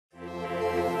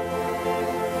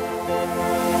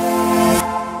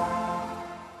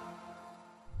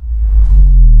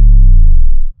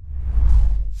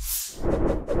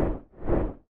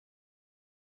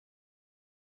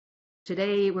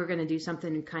Today we're going to do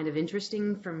something kind of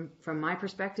interesting from my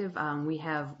perspective. We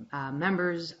have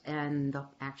members and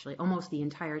actually almost the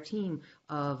entire team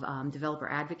of developer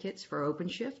advocates for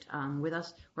OpenShift with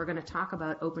us. We're going to talk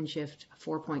about OpenShift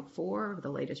 4.4,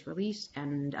 the latest release,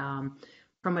 and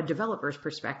from a developer's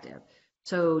perspective.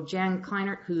 So Jan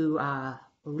Kleinert, who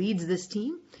leads this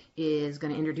team, is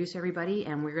going to introduce everybody,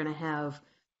 and we're going to have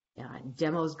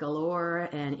demos galore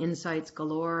and insights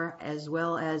galore, as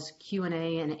well as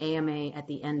Q&A and AMA at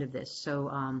the end of this.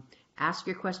 So ask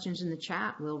your questions in the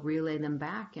chat. We'll relay them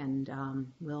back, and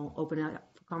we'll open it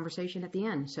up for conversation at the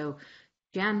end. So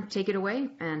Jan, take it away,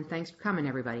 and thanks for coming,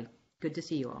 everybody. Good to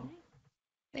see you all.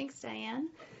 Thanks, Diane.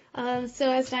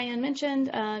 So as Diane mentioned,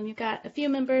 you've got a few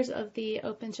members of the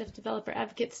OpenShift Developer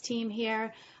Advocates team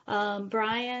here.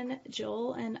 Brian,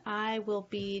 Joel, and I will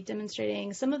be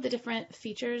demonstrating some of the different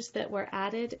features that were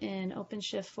added in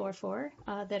OpenShift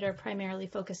 4.4 that are primarily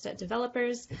focused at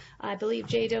developers. I believe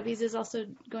Jay Dobies is also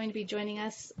going to be joining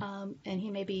us, and he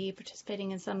may be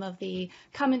participating in some of the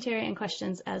commentary and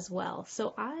questions as well.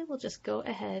 So I will just go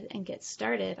ahead and get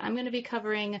started. I'm going to be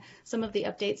covering some of the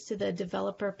updates to the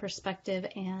developer perspective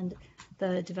and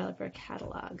the developer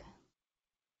catalog.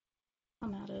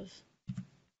 I'm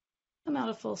out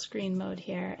of full screen mode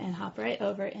here and hop right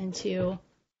over into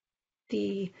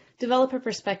the developer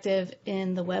perspective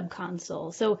in the web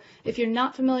console. So if you're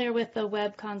not familiar with the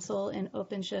web console in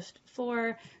OpenShift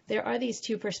 4, there are these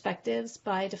two perspectives.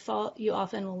 By default, you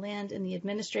often will land in the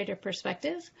administrator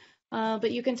perspective,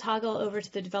 but you can toggle over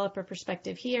to the developer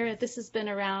perspective here. This has been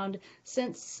around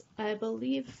since, I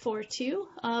believe, 4.2,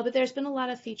 but there's been a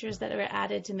lot of features that are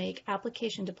added to make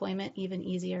application deployment even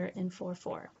easier in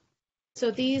 4.4. So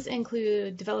these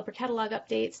include developer catalog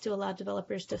updates to allow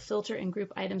developers to filter and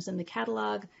group items in the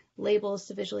catalog, labels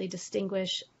to visually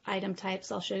distinguish item types.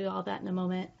 I'll show you all that in a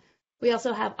moment. We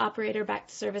also have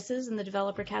operator-backed services in the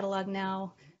developer catalog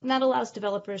now, and that allows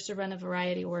developers to run a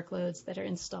variety of workloads that are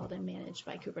installed and managed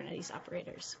by Kubernetes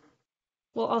operators.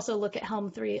 We'll also look at Helm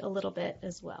 3 a little bit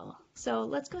as well. So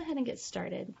let's go ahead and get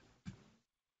started.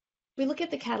 We look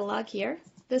at the catalog here.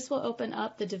 This will open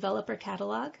up the developer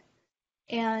catalog.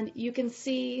 And you can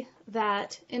see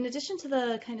that in addition to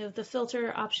the kind of the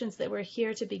filter options that were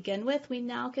here to begin with, we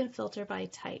now can filter by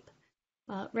type.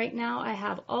 Right now I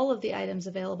have all of the items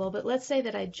available, but let's say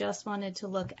that I just wanted to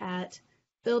look at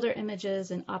builder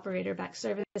images and operator-backed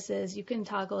services. You can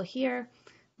toggle here,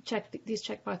 check these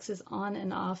checkboxes on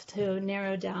and off to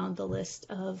narrow down the list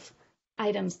of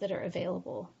items that are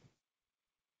available.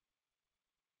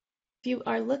 If you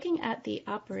are looking at the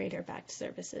operator-backed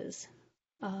services,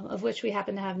 of which we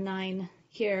happen to have 9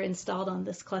 here installed on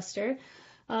this cluster,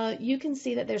 you can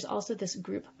see that there's also this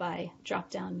group by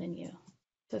drop-down menu.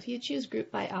 So if you choose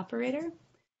group by operator,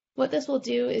 what this will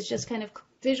do is just kind of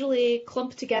visually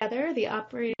clump together the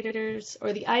operators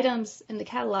or the items in the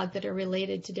catalog that are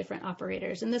related to different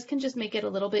operators. And this can just make it a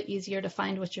little bit easier to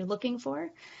find what you're looking for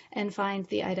and find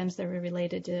the items that are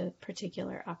related to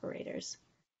particular operators.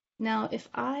 Now, if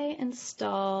I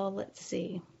install, let's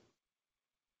see,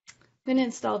 I'm going to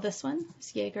install this one,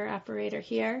 this Jaeger operator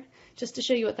here, just to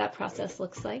show you what that process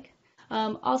looks like.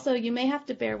 Also, you may have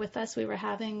to bear with us.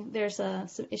 There's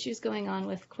some issues going on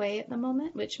with Quay at the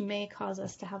moment, which may cause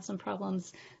us to have some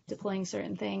problems deploying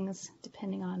certain things,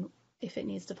 depending on if it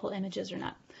needs to pull images or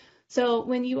not. So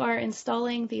when you are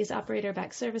installing these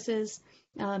operator-backed services,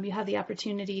 you have the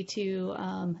opportunity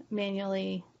to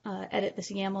manually edit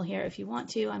this YAML here if you want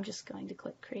to. I'm just going to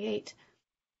click Create.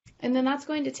 And then that's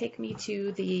going to take me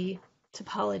to the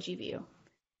topology view.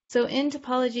 So in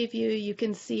topology view, you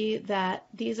can see that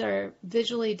these are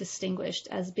visually distinguished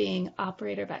as being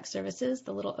operator-backed services.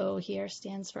 The little O here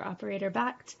stands for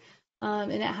operator-backed,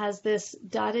 and it has this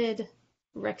dotted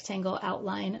rectangle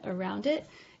outline around it.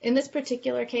 In this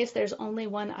particular case, there's only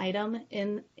one item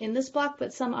in this block,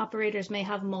 but some operators may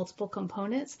have multiple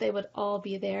components. They would all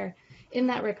be there in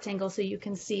that rectangle so you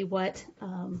can see what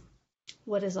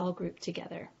is all grouped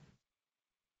together.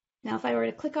 Now, if I were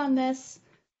to click on this,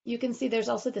 you can see there's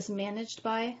also this managed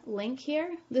by link here.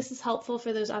 This is helpful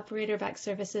for those operator-backed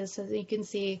services so that you can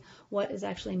see what is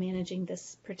actually managing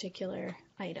this particular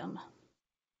item.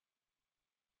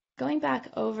 Going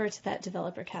back over to that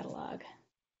developer catalog,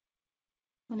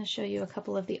 I want to show you a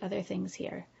couple of the other things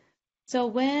here. So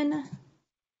when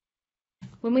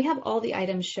we have all the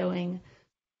items showing,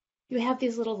 you have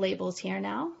these little labels here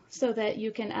now so that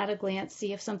you can at a glance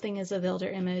see if something is a builder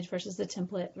image versus a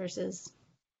template versus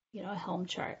a Helm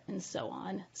chart and so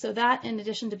on. So that, in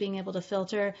addition to being able to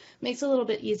filter, makes it a little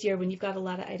bit easier when you've got a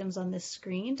lot of items on this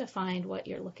screen to find what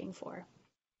you're looking for.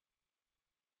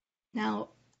 Now,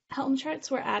 Helm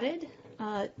charts were added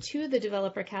to the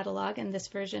developer catalog in this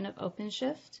version of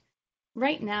OpenShift.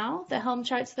 Right now, the Helm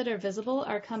charts that are visible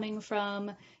are coming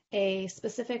from a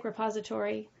specific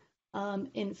repository.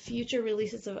 In future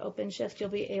releases of OpenShift, you'll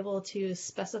be able to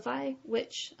specify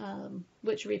which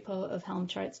repo of Helm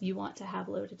charts you want to have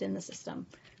loaded in the system.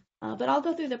 But I'll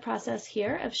go through the process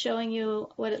here of showing you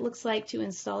what it looks like to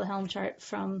install a Helm chart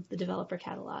from the developer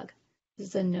catalog. This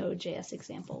is a Node.js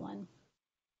example one.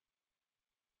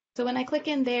 So when I click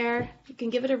in there, you can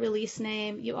give it a release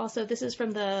name. You also, this is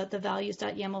from the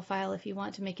values.yaml file if you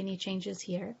want to make any changes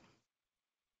here.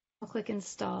 I'll click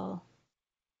install.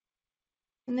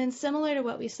 And then similar to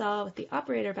what we saw with the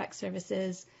operator back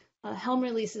services, Helm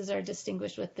releases are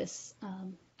distinguished with this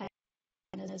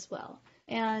icon as well.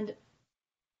 And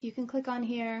you can click on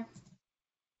here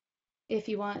if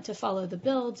you want to follow the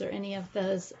builds or any of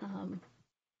those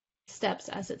steps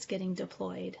as it's getting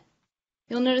deployed.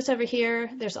 You'll notice over here,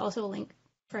 there's also a link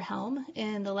for Helm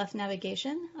in the left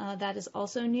navigation. That is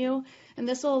also new, and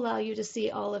this will allow you to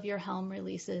see all of your Helm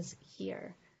releases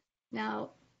here. Now,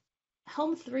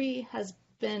 Helm 3 has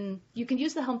been, you can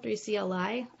use the Helm 3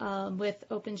 CLI with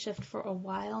OpenShift for a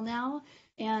while now,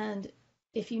 and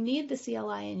if you need the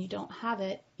CLI and you don't have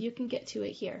it, you can get to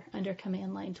it here under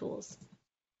Command Line Tools.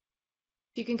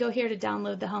 You can go here to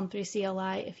download the Helm 3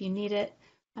 CLI if you need it.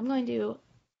 I'm going to,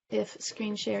 if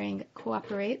screen sharing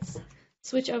cooperates,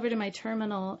 switch over to my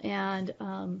terminal and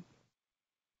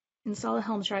install a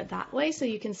Helm chart that way so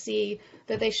you can see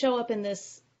that they show up in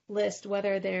this list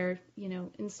whether they're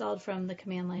installed from the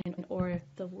command line or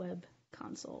the web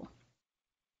console.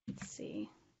 Let's see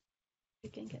if we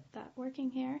can get that working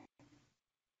here.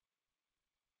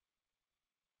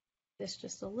 This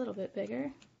just a little bit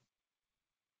bigger.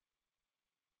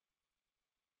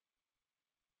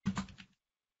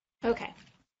 Okay.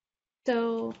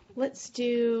 So let's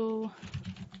do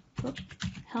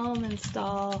Helm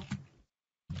install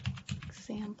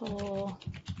example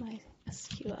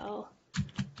MySQL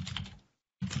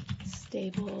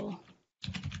stable.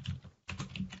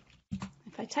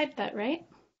 If I type that right,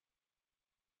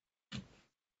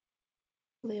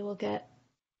 hopefully we'll get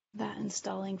that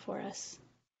installing for us.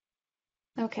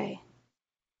 Okay,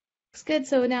 looks good.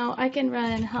 So now I can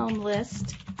run Helm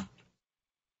list.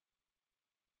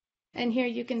 And here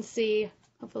you can see,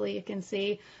 hopefully you can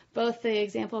see, both the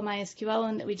example MySQL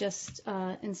one that we just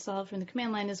installed from the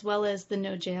command line as well as the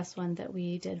Node.js one that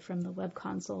we did from the web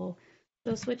console.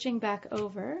 So switching back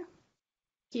over,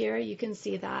 here you can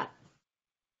see that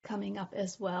coming up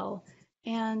as well.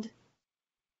 And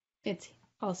it's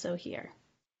also here.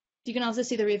 You can also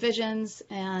see the revisions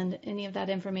and any of that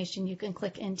information. You can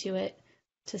click into it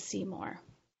to see more.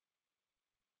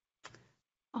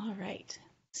 All right,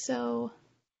 so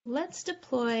let's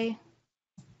deploy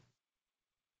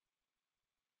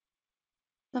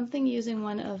something using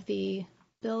one of the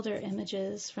builder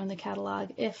images from the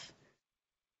catalog if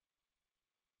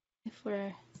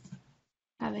we're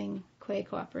having Quay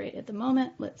cooperate at the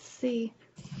moment. Let's see.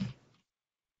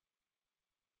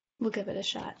 We'll give it a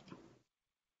shot.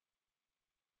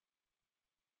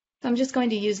 So I'm just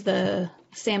going to use the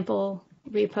sample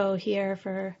repo here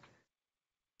for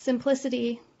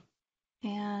simplicity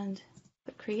and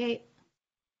create.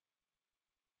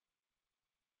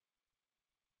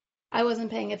 I wasn't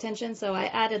paying attention, so I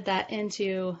added that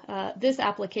into this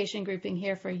application grouping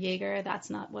here for Jaeger.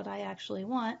 That's not what I actually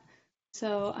want.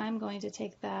 So I'm going to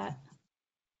take that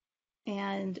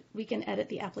and we can edit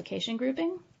the application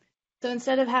grouping. So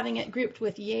instead of having it grouped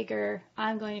with Jaeger,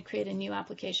 I'm going to create a new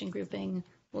application grouping.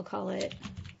 We'll call it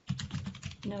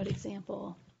Node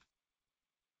example.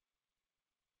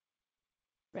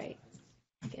 Right,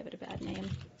 I gave it a bad name.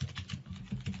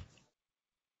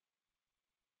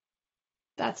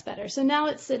 That's better. So now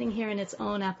it's sitting here in its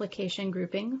own application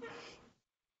grouping,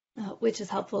 which is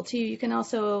helpful too. You can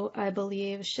also, I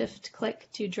believe, shift click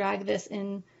to drag this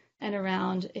in and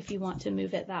around if you want to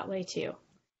move it that way too.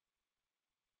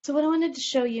 So what I wanted to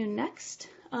show you next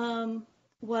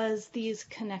was these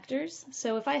connectors.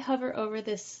 So if I hover over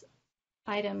this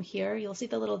item here, you'll see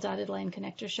the little dotted line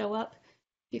connector show up.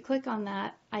 If you click on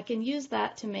that, I can use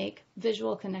that to make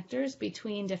visual connectors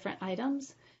between different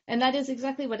items. And that is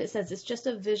exactly what it says. It's just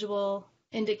a visual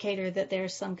indicator that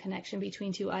there's some connection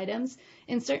between two items.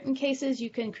 In certain cases, you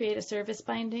can create a service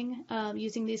binding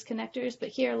using these connectors. But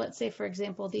here, let's say, for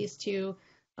example, these two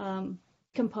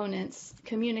components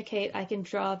communicate. I can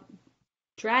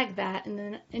drag that, and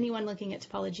then anyone looking at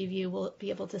topology view will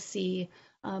be able to see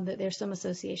that there's some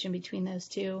association between those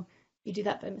two. If you do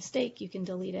that by mistake, you can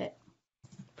delete it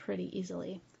pretty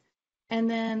easily. And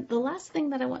then the last thing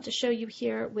that I want to show you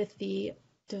here with the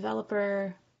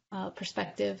developer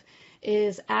perspective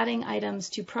is adding items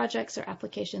to projects or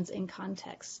applications in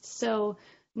context. So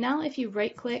now if you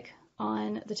right-click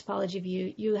on the topology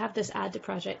view, you have this Add to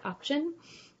Project option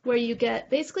where you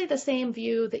get basically the same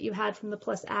view that you had from the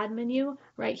plus add menu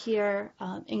right here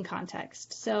in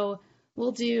context. So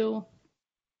we'll do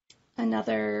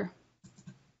another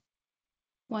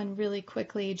one really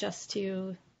quickly just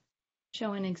to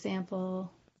show an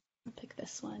example. I'll pick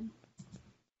this one.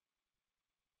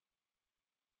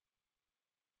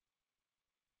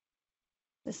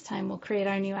 This time we'll create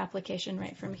our new application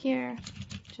right from here,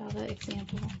 Java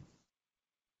example,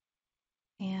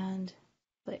 and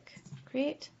click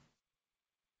create.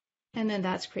 And then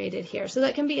that's created here. So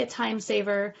that can be a time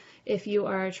saver if you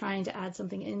are trying to add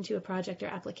something into a project or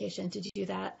application to do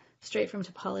that straight from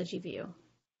topology view.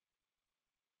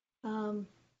 So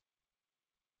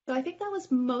I think that was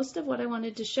most of what I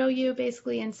wanted to show you.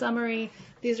 Basically, in summary,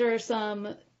 these are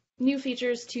some new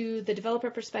features to the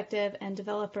developer perspective and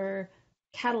developer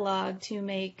catalog to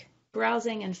make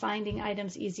browsing and finding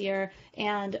items easier,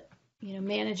 and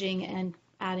managing and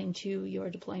adding to your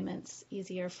deployments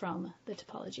easier from the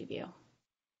topology view.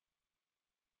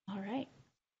 All right.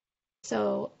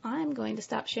 So I'm going to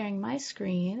stop sharing my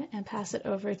screen and pass it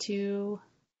over to,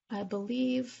 I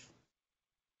believe,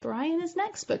 Brian is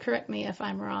next, but correct me if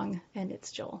I'm wrong, and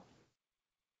it's Joel.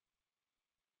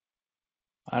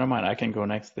 I don't mind. I can go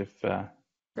next if...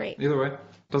 Great. Either way,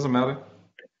 doesn't matter.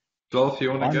 Joel, if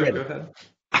you want to go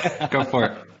ahead. Go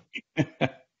for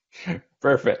it.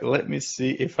 Perfect. Let me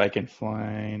see if I can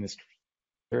find this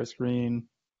share screen.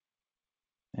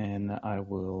 And I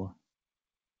will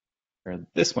share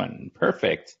this one.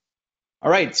 Perfect.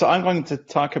 All right. So I'm going to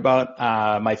talk about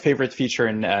my favorite feature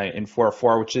in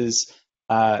 4.4, which is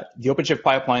the OpenShift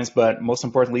pipelines, but most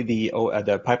importantly,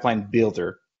 the pipeline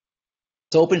builder.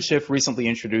 So OpenShift recently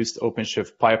introduced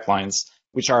OpenShift pipelines,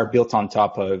 which are built on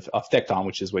top of Tekton,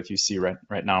 which is what you see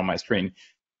right now on my screen.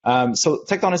 So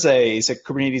Tekton is a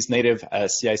Kubernetes native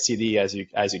CI/CD, as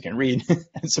you can read.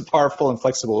 It's a powerful and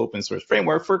flexible open source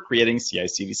framework for creating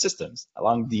CI/CD systems,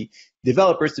 allowing the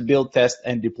developers to build, test,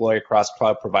 and deploy across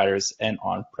cloud providers and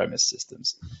on-premise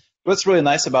systems. What's really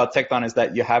nice about Tekton is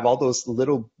that you have all those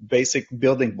little basic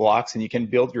building blocks, and you can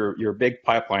build your big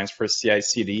pipelines for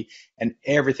CI/CD, and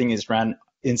everything is run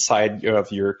inside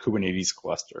of your Kubernetes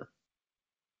cluster.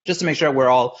 Just to make sure we're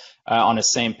all on the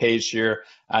same page here,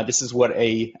 this is what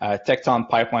a Tekton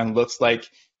pipeline looks like.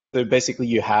 So basically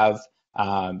you have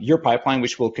your pipeline,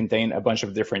 which will contain a bunch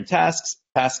of different tasks.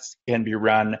 Tasks can be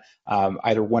run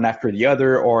either one after the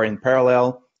other or in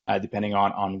parallel, depending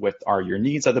on what are your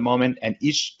needs at the moment. And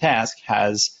each task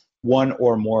has one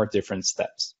or more different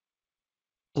steps.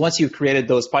 Once you've created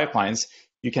those pipelines,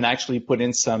 you can actually put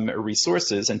in some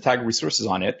resources and tag resources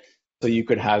on it. So you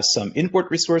could have some input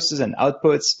resources and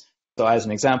outputs. So as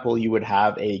an example, you would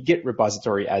have a Git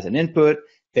repository as an input.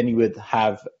 Then you would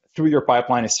have, through your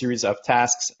pipeline, a series of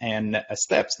tasks and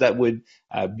steps that would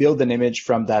build an image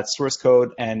from that source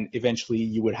code. And eventually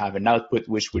you would have an output,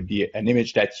 which would be an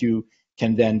image that you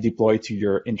can then deploy to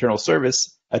your internal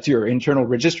service, to your internal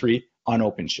registry on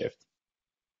OpenShift.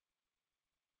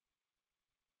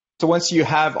 So once you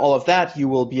have all of that, you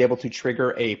will be able to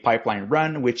trigger a pipeline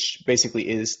run, which basically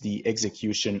is the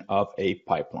execution of a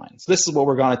pipeline. So this is what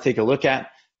we're going to take a look at.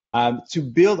 To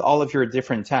build all of your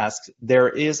different tasks, there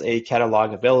is a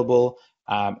catalog available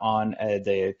on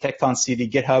the Tekton CD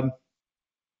GitHub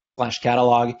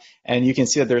 /catalog. And you can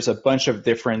see that there's a bunch of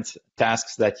different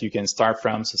tasks that you can start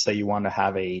from. So say you want to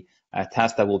have a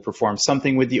task that will perform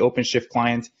something with the OpenShift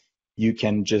client. You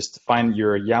can just find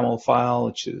your YAML file,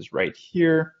 which is right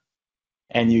here.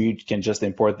 And you can just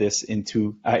import this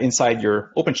into inside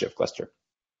your OpenShift cluster.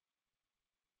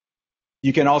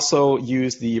 You can also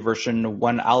use the version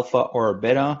 1 alpha or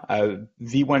beta.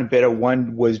 V1 beta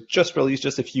 1 was just released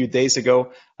just a few days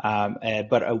ago,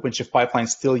 but OpenShift pipeline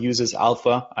still uses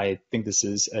alpha. I think this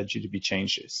is due to be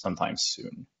changed sometime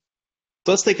soon.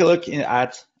 So let's take a look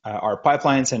at our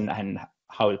pipelines and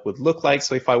how it would look like.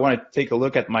 So if I want to take a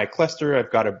look at my cluster,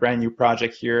 I've got a brand new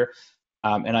project here.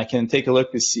 And I can take a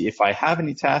look to see if I have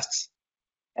any tasks.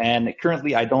 And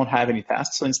currently, I don't have any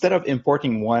tasks. So instead of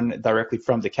importing one directly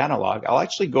from the catalog, I'll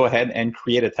actually go ahead and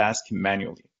create a task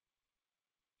manually.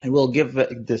 And we'll give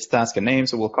this task a name.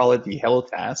 So we'll call it the hello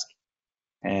task.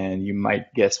 And you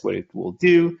might guess what it will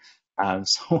do.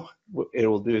 So what it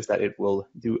will do is that it will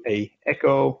do a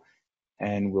echo,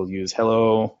 and we'll use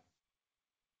hello.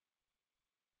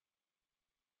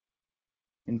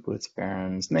 Inputs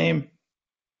parent's name.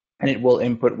 And it will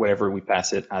input whatever we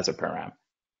pass it as a param.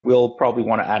 We'll probably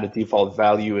want to add a default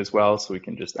value as well, so we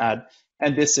can just add.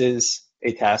 And this is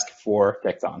a task for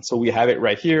Tecton. So we have it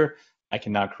right here. I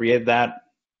can now create that.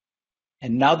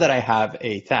 And now that I have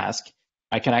a task,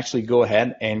 I can actually go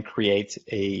ahead and create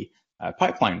a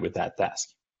pipeline with that task.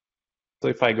 So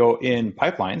if I go in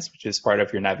pipelines, which is part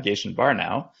of your navigation bar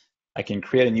now, I can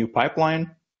create a new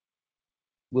pipeline.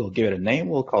 We'll give it a name.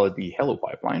 We'll call it the hello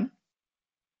pipeline.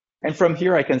 And from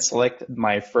here, I can select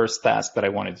my first task that I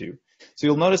want to do. So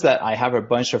you'll notice that I have a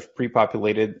bunch of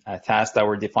pre-populated tasks that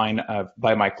were defined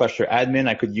by my cluster admin.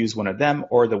 I could use one of them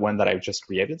or the one that I've just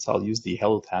created. So I'll use the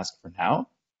hello task for now.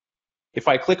 If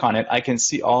I click on it, I can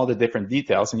see all the different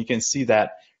details, and you can see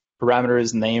that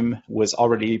parameters name was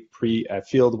already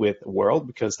pre-filled with world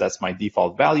because that's my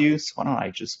default value. So why don't I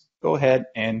just go ahead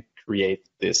and create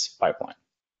this pipeline.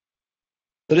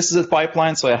 So this is a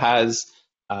pipeline, so it has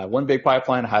one big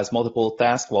pipeline, has multiple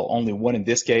tasks, well, only one in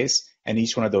this case, and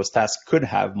each one of those tasks could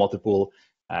have multiple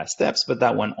steps, but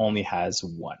that one only has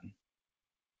one.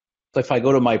 So if I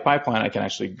go to my pipeline, I can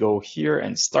actually go here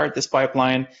and start this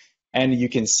pipeline, and you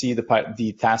can see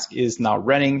the task is now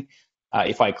running.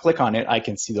 If I click on it, I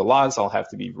can see the logs. I'll have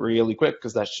to be really quick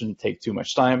because that shouldn't take too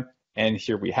much time. And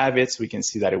here we have it. So we can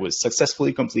see that it was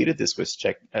successfully completed. This was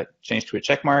changed to a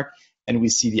check mark, and we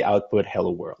see the output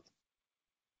hello world.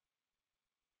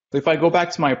 So if I go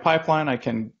back to my pipeline, I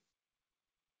can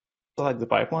select the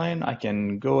pipeline. I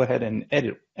can go ahead and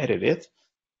edit it.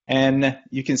 And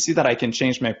you can see that I can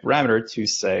change my parameter to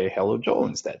say hello Joel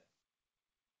instead.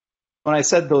 When I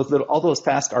said all those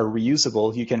tasks are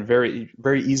reusable, you can very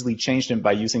easily change them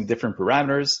by using different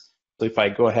parameters. So if I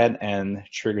go ahead and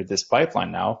trigger this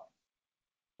pipeline now,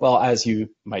 well, as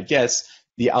you might guess,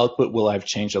 the output will have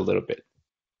changed a little bit.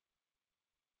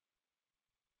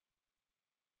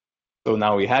 So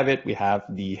now we have it. We have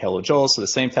the hello Joel. So the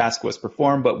same task was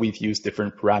performed, but we've used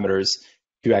different parameters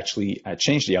to actually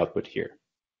change the output here.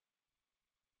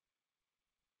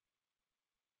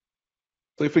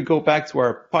 So if we go back to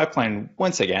our pipeline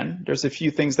once again, there's a few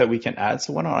things that we can add.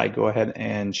 So why don't I go ahead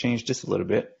and change this a little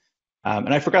bit.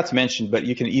 And I forgot to mention, but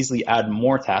you can easily add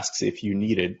more tasks if you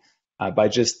needed by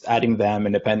just adding them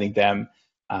and appending them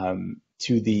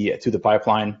to the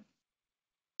pipeline.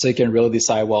 So you can really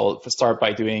decide, well, start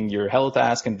by doing your hello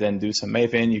task and then do some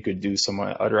Maven. You could do some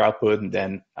other output and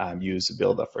then use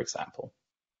build-up, for example.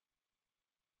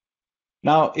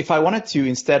 Now, if I wanted to,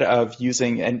 instead of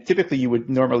using, and typically you would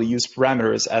normally use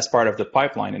parameters as part of the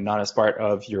pipeline and not as part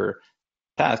of your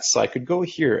tasks, so I could go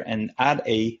here and add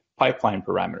a pipeline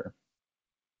parameter.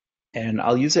 And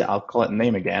I'll use it, I'll call it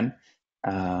name again,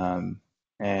 and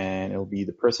it'll be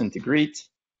the person to greet,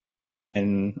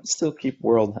 and still keep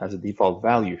world as a default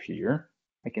value here.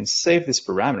 I can save this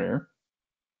parameter,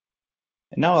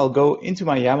 and now I'll go into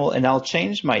my YAML and I'll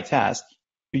change my task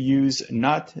to use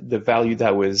not the value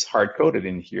that was hard-coded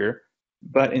in here,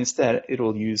 but instead it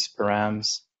will use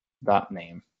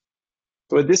params.name.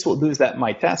 So what this will do is that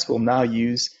my task will now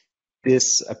use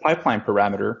this pipeline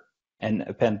parameter and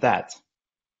append that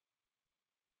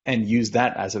and use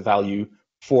that as a value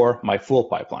for my full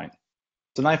pipeline.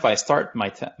 So now if I start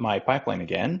my pipeline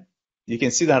again, you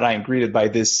can see that I am greeted by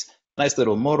this nice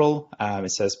little modal.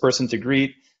 It says person to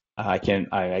greet. I can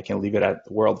leave it at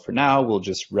the world for now. We'll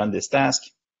just run this task.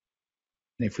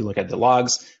 And if we look at the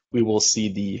logs, we will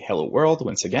see the hello world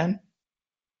once again.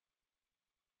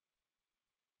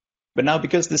 But now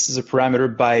because this is a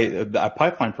parameter by a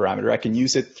pipeline parameter, I can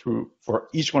use it for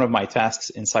each one of my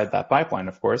tasks inside that pipeline,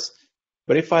 of course.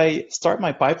 But if I start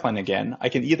my pipeline again, I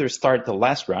can either start the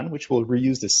last run, which will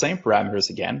reuse the same parameters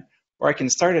again, or I can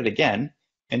start it again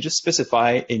and just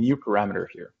specify a new parameter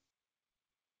here.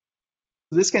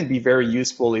 So this can be very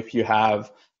useful if you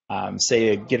have say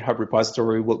a GitHub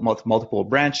repository with multiple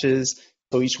branches.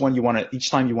 So each time you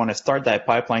want to start that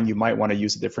pipeline, you might want to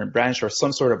use a different branch or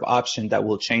some sort of option that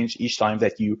will change each time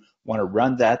that you want to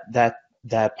run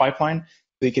that pipeline.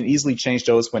 So you can easily change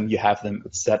those when you have them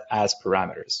set as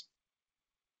parameters.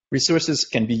 Resources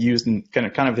can be used in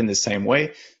kind of in the same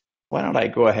way. Why don't I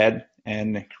go ahead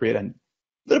and create a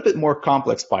little bit more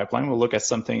complex pipeline? We'll look at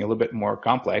something a little bit more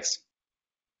complex.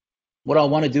 What I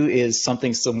want to do is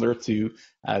something similar to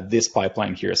this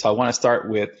pipeline here. So I want to start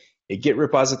with a Git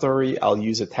repository. I'll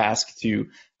use a task to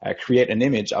create an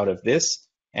image out of this,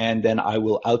 and then I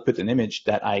will output an image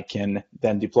that I can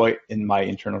then deploy in my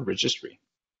internal registry.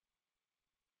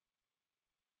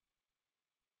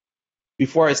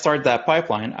 Before I start that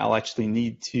pipeline, I'll actually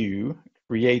need to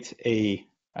create a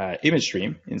image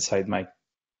stream inside my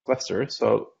cluster.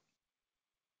 So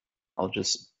I'll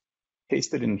just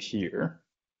paste it in here.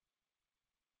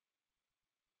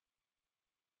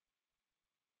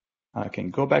 I can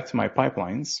go back to my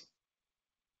pipelines.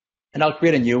 And I'll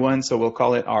create a new one, so we'll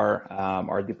call it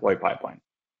our deploy pipeline.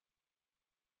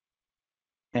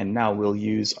 And now we'll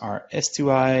use our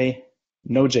S2I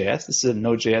Node.js. This is a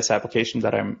Node.js application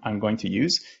that I'm going to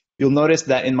use. You'll notice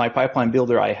that in my pipeline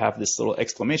builder, I have this little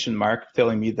exclamation mark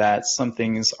telling me that some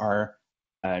things are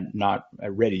not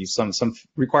ready. Some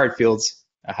required fields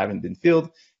haven't been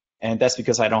filled, and that's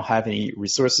because I don't have any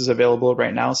resources available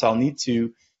right now. So I'll need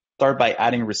to start by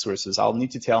adding resources. I'll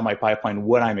need to tell my pipeline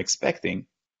what I'm expecting.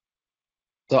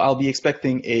 So I'll be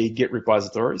expecting a Git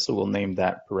repository. So we'll name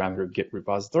that parameter Git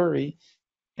repository.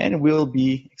 And we'll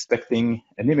be expecting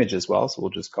an image as well. So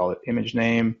we'll just call it image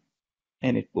name,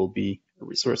 and it will be a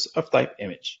resource of type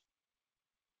image.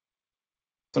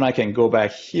 So now I can go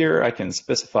back here. I can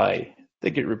specify the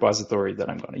Git repository that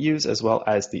I'm going to use, as well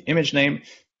as the image name.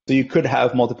 So you could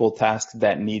have multiple tasks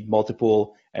that need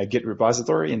multiple Git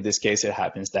repository. In this case, it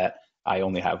happens that I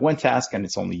only have one task and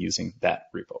it's only using that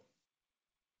repo.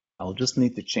 I'll just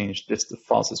need to change this to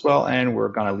false as well, and we're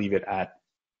going to leave it at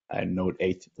node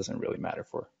 8. It doesn't really matter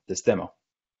for this demo.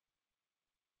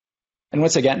 And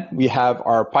once again, we have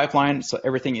our pipeline, so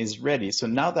everything is ready. So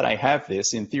now that I have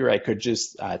this, in theory, I could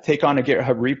just take on a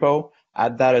GitHub repo,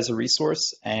 add that as a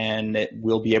resource, and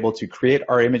we'll be able to create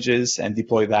our images and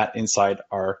deploy that inside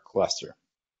our cluster.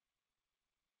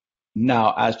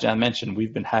 Now, as Jan mentioned,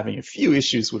 we've been having a few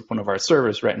issues with one of our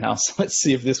servers right now, so let's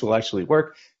see if this will actually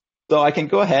work. So I can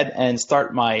go ahead and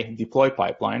start my deploy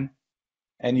pipeline.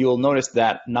 And you'll notice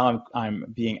that now I'm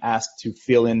being asked to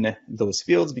fill in those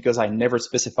fields because I never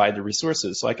specified the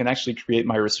resources. So I can actually create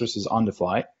my resources on the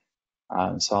fly.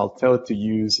 So I'll tell it to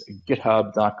use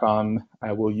github.com.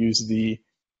 I will use the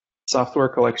software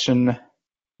collection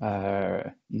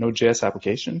Node.js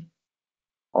application,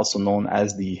 also known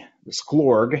as the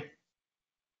Sklorg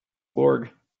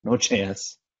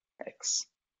Node.js X.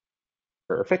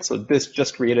 Perfect. So this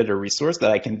just created a resource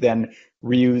that I can then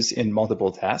reuse in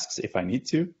multiple tasks if I need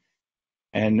to.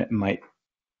 And my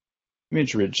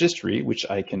image registry, which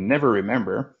I can never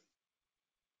remember,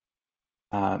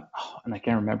 and I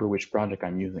can't remember which project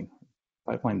I'm using.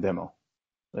 Pipeline demo.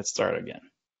 Let's start again.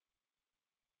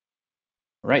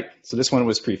 All right. So this one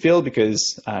was pre-filled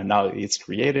because now it's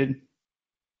created.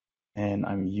 And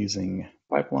I'm using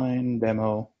pipeline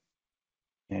demo,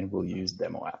 and we'll use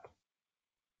demo app.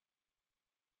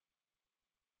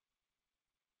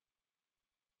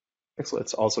 So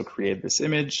let's also create this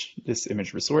image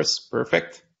resource.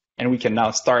 Perfect. And we can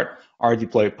now start our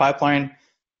deploy pipeline.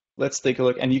 Let's take a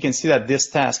look. And you can see that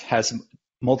this task has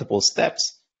multiple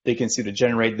steps. They can see the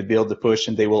generate, the build, the push,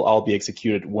 and they will all be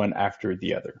executed one after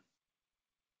the other.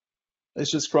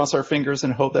 Let's just cross our fingers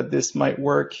and hope that this might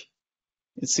work.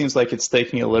 It seems like it's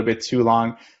taking a little bit too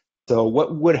long. So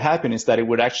what would happen is that it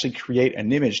would actually create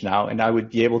an image now, and I would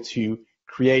be able to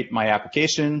create my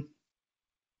application,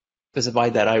 specify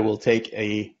that I will take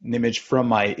an image from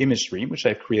my image stream, which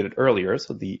I've created earlier,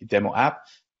 so the demo app.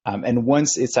 And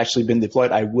once it's actually been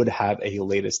deployed, I would have a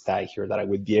latest tag here that I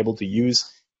would be able to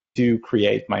use to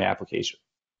create my application.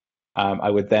 I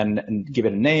would then give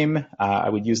it a name. I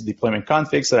would use the deployment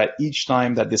config so that each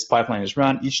time that this pipeline is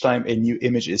run, each time a new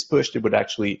image is pushed, it would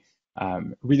actually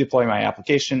redeploy my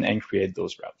application and create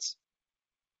those routes.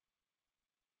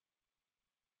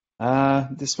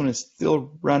 This one is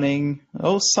still running.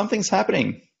 Oh, something's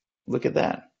happening. Look at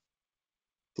that.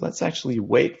 Let's actually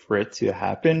wait for it to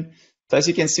happen. So as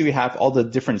you can see, we have all the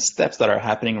different steps that are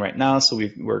happening right now. So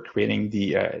we're creating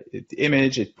the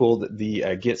image. It pulled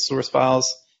the Git source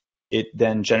files. It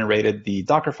then generated the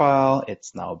Docker file.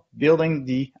 It's now building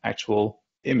the actual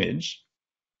image.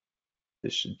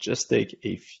 This should just take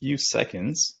a few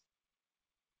seconds,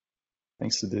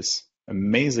 thanks to this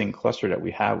amazing cluster that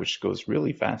we have, which goes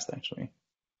really fast, actually.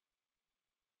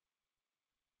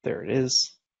 There it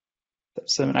is. Step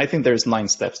 7. I think there's 9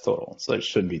 steps total, so it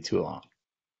shouldn't be too long.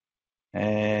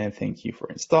 And thank you for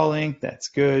installing. That's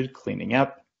good. Cleaning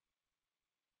up.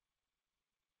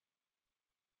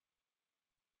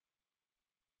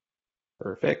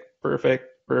 Perfect, perfect,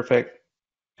 perfect.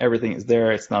 Everything is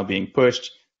there. It's now being pushed.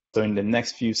 So in the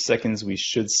next few seconds, we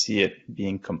should see it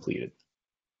being completed.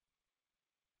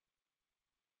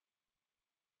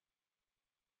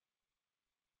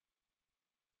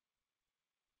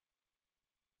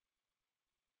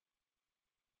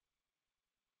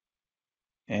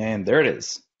 And there it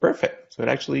is. Perfect. So it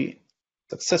actually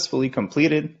successfully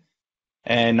completed.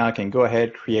 And now I can go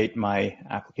ahead, create my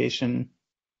application.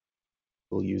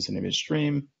 We'll use an image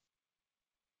stream.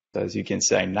 So as you can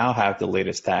see, I now have the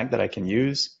latest tag that I can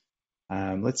use.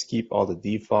 Let's keep all the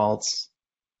defaults.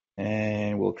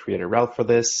 And we'll create a route for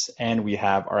this. And we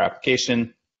have our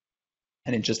application.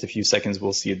 And in just a few seconds,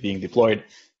 we'll see it being deployed.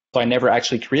 So I never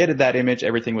actually created that image.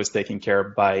 Everything was taken care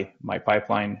of by my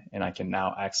pipeline, and I can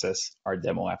now access our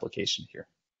demo application here.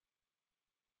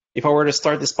 If I were to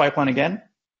start this pipeline again,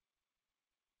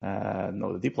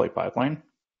 no, the deploy pipeline,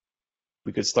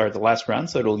 we could start the last run.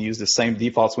 So it'll use the same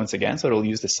defaults once again. So it'll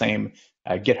use the same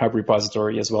GitHub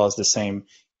repository as well as the same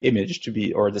image to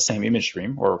be, or the same image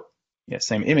stream, or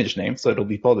same image name. So it'll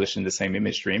be published in the same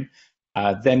image stream.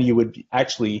 Then you would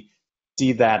actually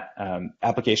see that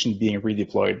application being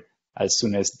redeployed as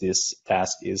soon as this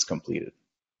task is completed.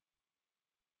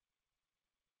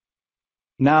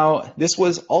 Now, this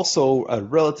was also a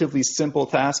relatively simple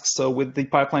task. So with the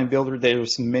pipeline builder,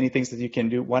 there's many things that you can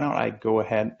do. Why don't I go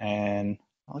ahead and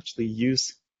I'll actually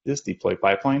use this deploy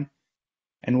pipeline,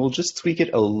 and we'll just tweak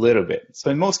it a little bit. So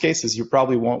in most cases, you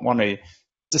probably won't want to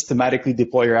systematically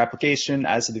deploy your application.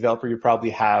 As a developer, you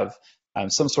probably have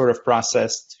some sort of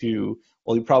process to,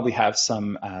 well, you probably have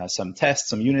some tests,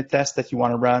 some unit tests that you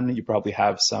want to run. You probably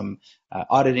have some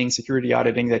auditing, security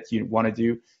auditing that you want to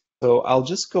do. So I'll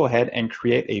just go ahead and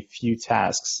create a few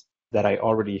tasks that I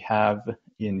already have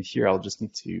in here. I'll just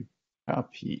need to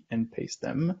copy and paste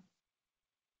them.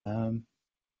 I'm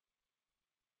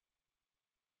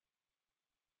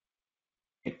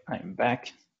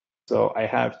back. So I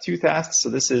have two tasks. So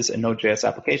this is a Node.js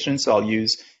application. So I'll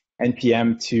use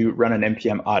npm to run an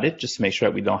npm audit just to make sure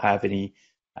that we don't have any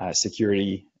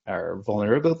security or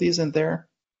vulnerabilities in there.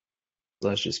 So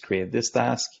let's just create this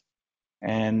task.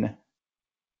 And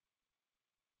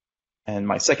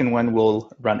my second one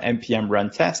will run npm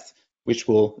run test, which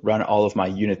will run all of my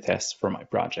unit tests for my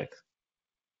project.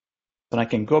 Then I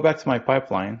can go back to my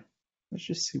pipeline. Let's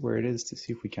just see where it is to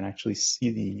see if we can actually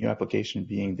see the new application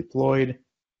being deployed.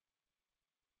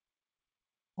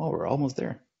 Oh, we're almost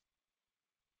there.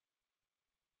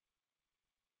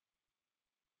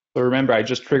 So remember, I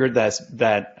just triggered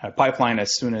that pipeline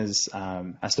as soon as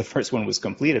the first one was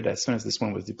completed, as soon as this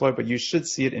one was deployed, but you should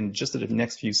see it in just the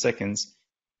next few seconds.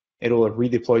 It'll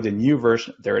redeploy the new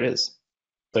version. There it is.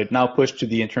 So it now pushed to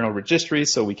the internal registry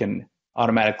so we can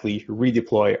automatically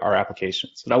redeploy our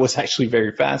application. So that was actually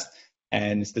very fast,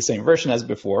 and it's the same version as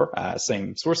before,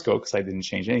 same source code because I didn't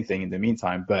change anything in the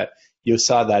meantime, but you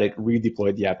saw that it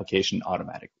redeployed the application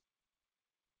automatically.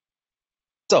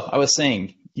 So I was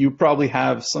saying, you probably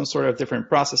have some sort of different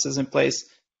processes in place.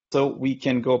 So we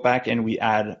can go back and we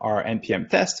add our npm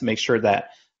test to make sure that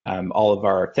all of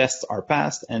our tests are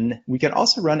passed. And we can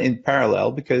also run in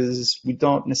parallel because we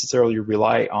don't necessarily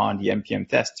rely on the npm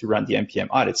test to run the npm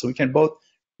audit. So we can both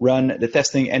run the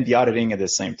testing and the auditing at the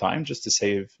same time just to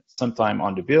save some time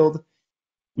on the build.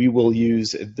 We will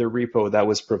use the repo that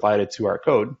was provided to our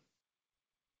code.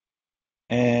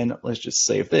 And let's just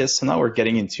save this. So now we're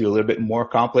getting into a little bit more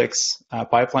complex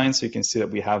pipeline. So you can see that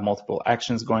we have multiple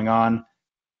actions going on.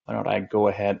 Why don't I go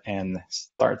ahead and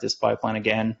start this pipeline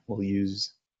again? We'll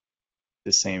use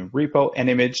the same repo and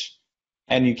image.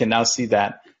 And you can now see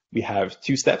that we have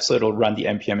two steps. So it'll run the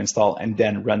npm install and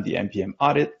then run the npm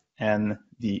audit. And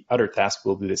the other task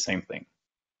will do the same thing.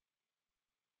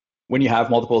 When you have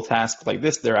multiple tasks like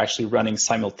this, they're actually running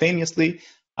simultaneously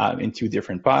in two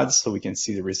different pods, so we can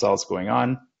see the results going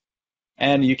on.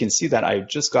 And you can see that I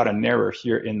just got an error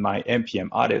here in my npm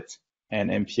audit, and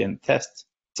npm test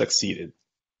succeeded.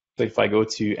 So if I go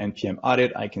to npm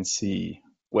audit, I can see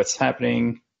what's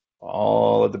happening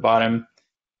all at the bottom,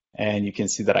 and you can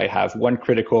see that I have one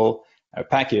critical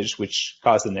package which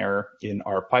caused an error in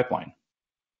our pipeline.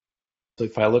 So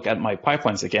if I look at my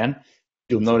pipelines again,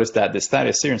 you'll notice that the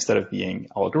status here, instead of being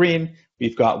all green,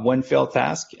 we've got one failed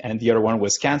task and the other one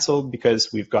was canceled because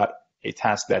we've got a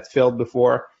task that failed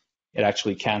before. It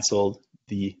actually canceled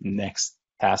the next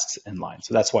tasks in line.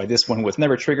 So that's why this one was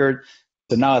never triggered.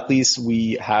 So now at least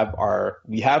we have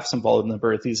some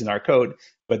vulnerabilities in our code,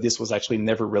 but this was actually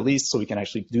never released, so we can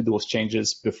actually do those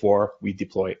changes before we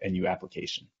deploy a new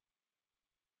application.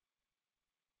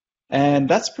 And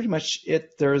that's pretty much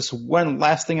it. There's one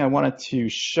last thing I wanted to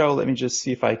show. Let me just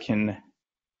see if I can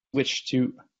switch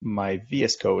to my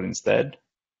VS Code instead.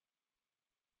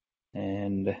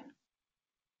 And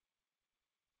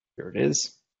here it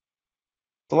is.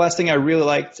 The last thing I really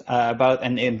liked about,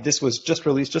 and this was just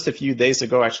released just a few days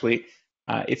ago actually,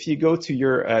 if you go to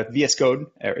your VS Code,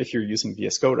 or if you're using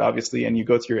VS Code obviously, and you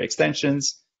go to your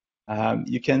extensions,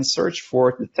 you can search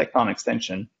for the Tecton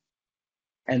extension.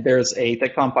 And there's a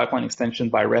Tecton pipeline extension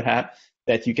by Red Hat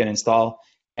that you can install.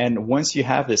 And once you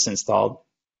have this installed,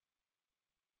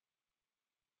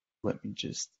 let me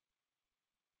just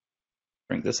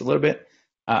bring this a little bit.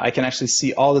 I can actually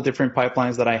see all the different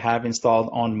pipelines that I have installed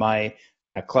on my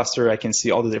cluster. I can see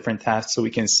all the different tasks. So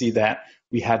we can see that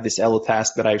we have this Elo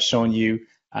task that I've shown you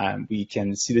We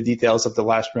can see the details of the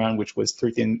last run, which was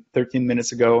 13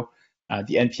 minutes ago.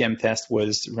 The NPM test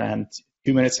was ran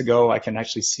 2 minutes ago. I can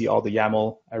actually see all the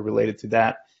YAML related to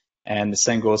that. And the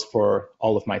same goes for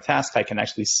all of my tasks. I can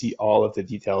actually see all of the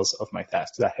details of my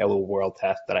task, that hello world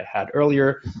task that I had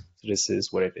earlier. So this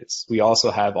is what it is. We also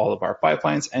have all of our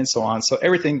pipelines and so on. So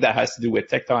everything that has to do with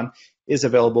Tekton is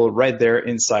available right there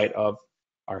inside of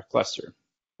our cluster.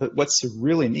 But what's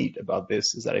really neat about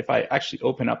this is that if I actually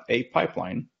open up a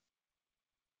pipeline,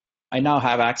 I now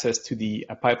have access to the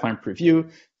pipeline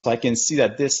preview. So I can see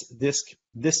that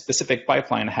this specific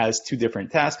pipeline has 2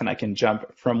 different tasks, and I can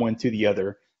jump from one to the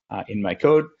other in my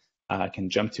code. I can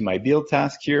jump to my build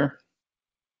task here,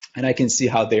 and I can see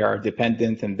how they are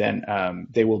dependent, and then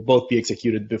they will both be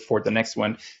executed before the next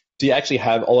one. So you actually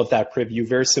have all of that preview,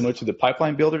 very similar to the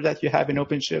pipeline builder that you have in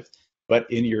OpenShift,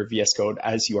 but in your VS Code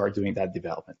as you are doing that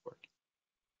development work.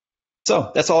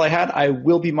 So that's all I had. I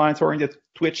will be monitoring the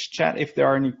Twitch chat if there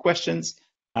are any questions.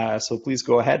 So please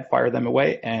go ahead, fire them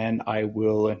away, and I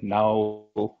will now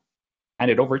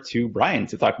hand it over to Brian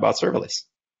to talk about serverless.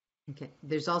 Okay.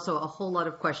 There's also a whole lot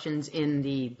of questions in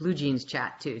the Blue Jeans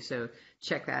chat too, so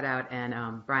check that out.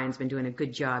 And Brian's been doing a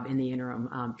good job in the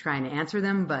interim trying to answer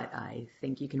them, but I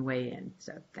think you can weigh in.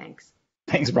 So thanks.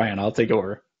 Thanks, Brian. I'll take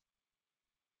over.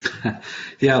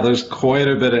 Yeah, there's quite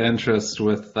a bit of interest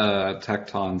with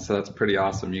Tekton, so that's pretty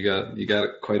awesome. You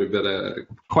got quite a bit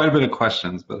of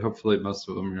questions, but hopefully most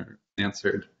of them are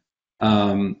answered.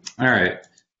 All right,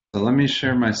 so let me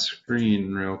share my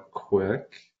screen real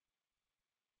quick.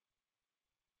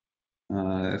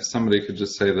 If somebody could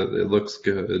just say that it looks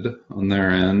good on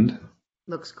their end.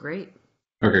 Looks great.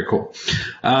 Okay, cool.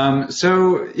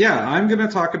 So yeah, I'm going to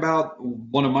talk about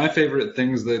one of my favorite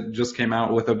things that just came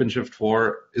out with OpenShift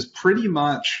 4 is pretty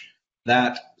much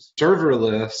that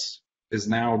serverless is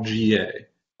now GA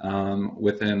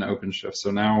within OpenShift.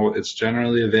 So now it's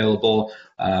generally available.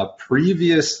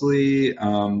 Previously,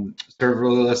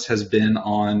 serverless has been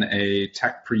on a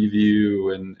tech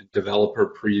preview and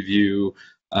developer preview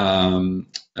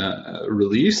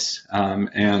release,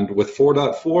 and with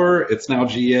 4.4 it's now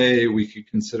GA. We could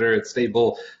consider it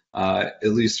stable, at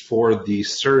least for the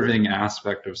serving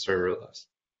aspect of serverless.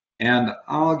 And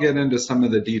I'll get into some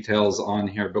of the details on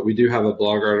here, but we do have a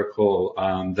blog article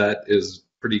that is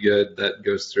pretty good that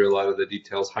goes through a lot of the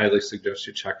details. Highly suggest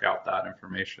you check out that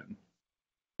information.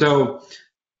 So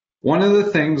one of the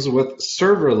things with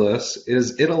serverless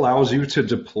is it allows you to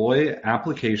deploy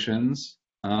applications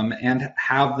and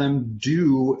have them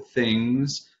do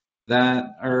things that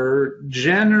are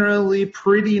generally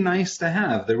pretty nice to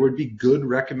have. There would be good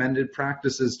recommended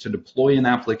practices to deploy an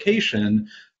application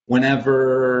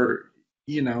whenever,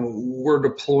 we're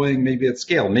deploying maybe at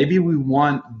scale. Maybe we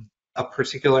want a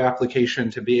particular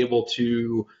application to be able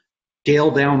to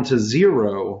scale down to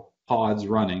 0 pods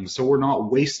running, so we're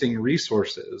not wasting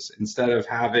resources. Instead of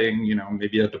having,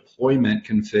 maybe a deployment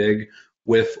config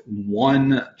with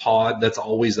 1 pod that's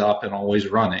always up and always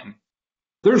running.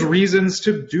 There's reasons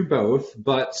to do both,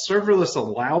 but serverless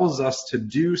allows us to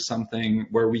do something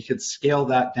where we could scale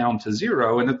that down to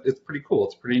 0, and it's pretty cool.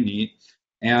 It's pretty neat.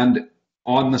 And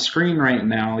on the screen right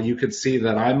now, you could see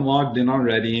that I'm logged in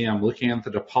already. I'm looking at the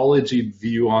topology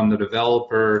view on the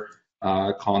developer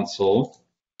console.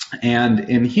 And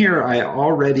in here, I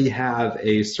already have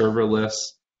a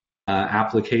serverless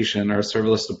application or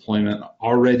serverless deployment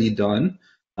already done.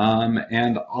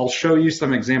 And I'll show you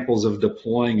some examples of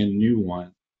deploying a new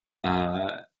one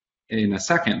in a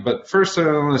second. But first, I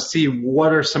want to see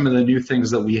what are some of the new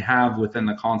things that we have within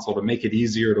the console to make it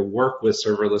easier to work with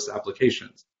serverless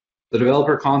applications. The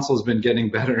developer console has been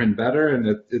getting better and better,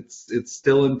 and it's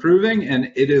still improving,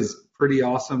 and it is pretty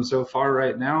awesome so far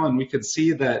right now. And we can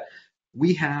see that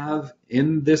we have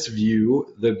in this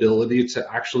view the ability to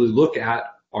actually look at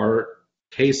our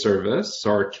K-service,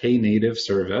 our K-native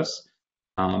service.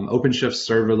 OpenShift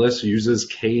serverless uses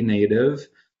K-native,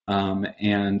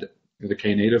 and the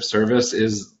K-native service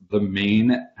is the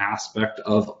main aspect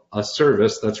of a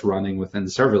service that's running within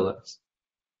serverless.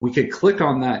 We could click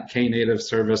on that K-native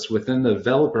service within the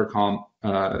developer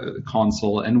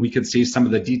console, and we could see some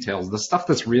of the details, the stuff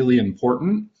that's really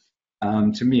important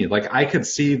to me. Like I could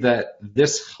see that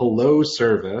this hello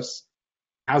service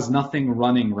has nothing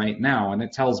running right now, and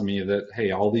it tells me that, hey,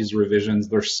 all these revisions,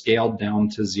 they're scaled down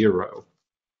to 0.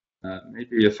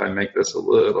 Maybe if I make this a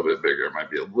little bit bigger, it might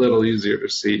be a little easier to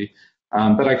see.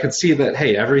 But I could see that,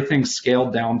 hey, everything's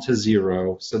scaled down to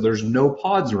 0, so there's no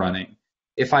pods running.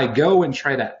 If I go and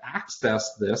try to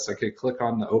access this, I could click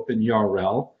on the open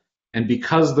URL, and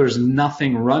because there's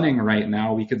nothing running right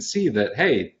now, we could see that,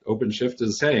 hey, OpenShift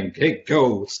is saying, hey,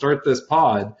 go start this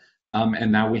pod.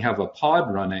 and now we have a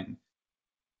pod running.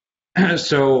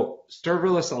 So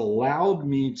serverless allowed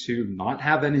me to not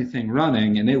have anything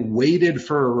running, and it waited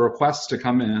for a request to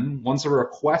come in. Once a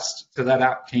request to that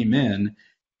app came in,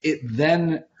 it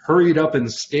then hurried up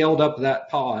and scaled up that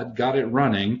pod, got it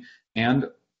running, and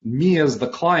me as the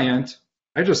client,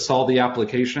 I just saw the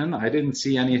application. I didn't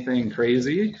see anything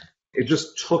crazy. It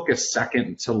just took a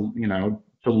second to,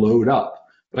 to load up.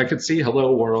 But I could see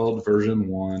hello world, version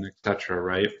 1, etc.,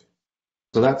 right?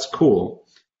 So that's cool.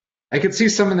 I could see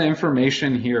some of the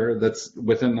information here that's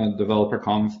within the developer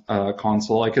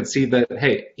console. I could see that,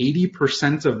 hey,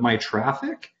 80% of my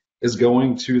traffic is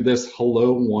going to this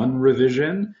hello 1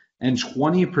 revision, and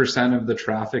 20% of the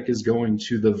traffic is going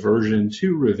to the version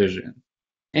 2 revision.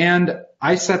 And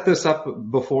I set this up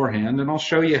beforehand, and I'll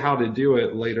show you how to do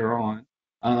it later on.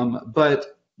 But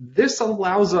this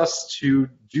allows us to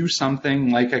do something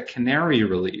like a canary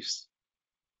release.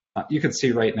 You can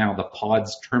see right now the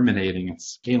pod's terminating.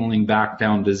 It's scaling back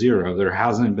down to 0. There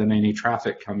hasn't been any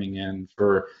traffic coming in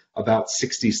for about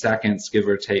 60 seconds, give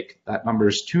or take. That number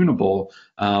is tunable,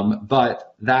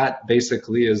 but that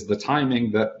basically is the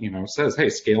timing that says, hey,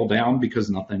 scale down because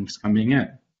nothing's coming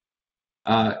in.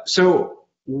 So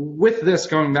with this,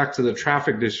 going back to the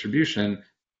traffic distribution,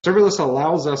 serverless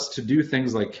allows us to do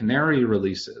things like canary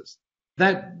releases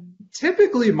that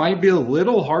typically might be a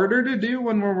little harder to do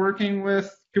when we're working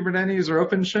with Kubernetes or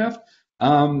OpenShift.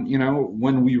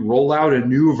 When we roll out a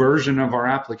new version of our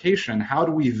application, how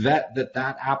do we vet that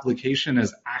that application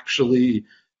is actually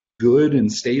good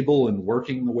and stable and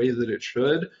working the way that it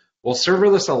should? Well,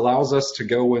 serverless allows us to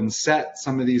go and set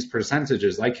some of these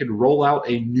percentages. I could roll out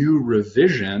a new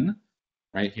revision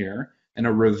right here, and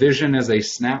a revision is a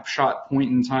snapshot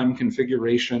point-in-time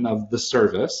configuration of the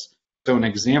service. So an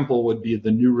example would be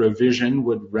the new revision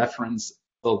would reference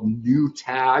the new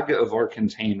tag of our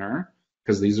container,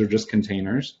 because these are just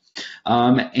containers.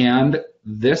 And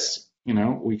this,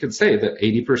 we could say that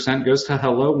 80% goes to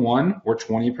hello 1 or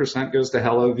 20% goes to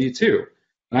hello v2.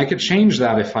 And I could change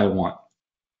that if I want.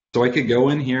 So I could go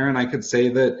in here and I could say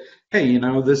that, hey,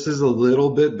 this is a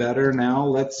little bit better now.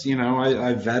 Let's, I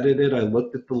vetted it. I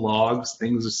looked at the logs.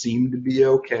 Things seem to be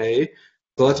okay.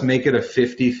 So let's make it a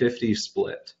 50-50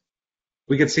 split.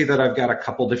 We can see that I've got a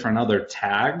couple different other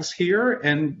tags here,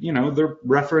 and they're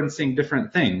referencing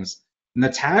different things. And the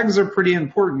tags are pretty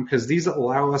important because these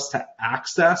allow us to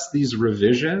access these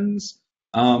revisions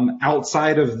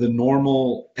outside of the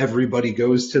normal everybody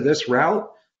goes to this route.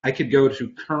 I could go to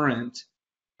current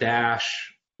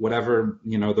dash whatever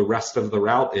the rest of the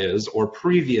route is, or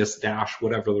previous dash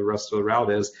whatever the rest of the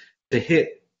route is, to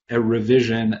hit a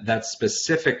revision that's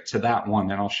specific to that one.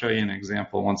 And I'll show you an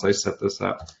example once I set this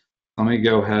up. Let me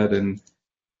go ahead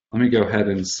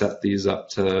and set these up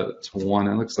to 1.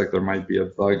 It looks like there might be a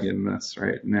bug in this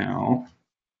right now.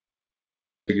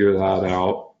 Figure that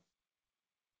out.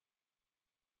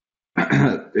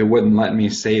 It wouldn't let me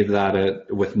save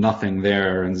that with nothing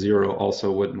there, and 0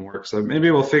 also wouldn't work. So maybe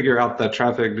we'll figure out that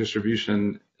traffic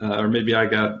distribution, or maybe I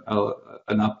got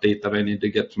an update that I need to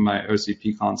get to my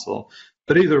OCP console.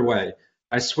 But either way,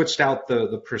 I switched out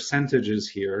the percentages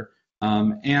here.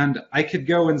 And I could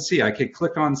go and see, I could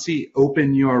click on see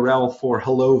open URL for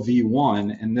hello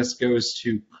v1, and this goes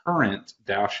to current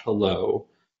dash hello,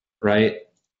 right?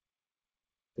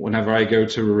 Whenever I go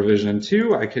to revision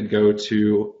 2, I could go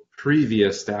to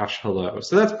previous dash hello.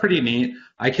 So that's pretty neat.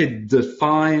 I could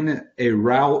define a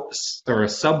route or a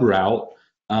subroute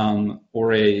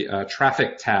or a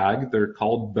traffic tag. They're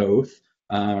called both,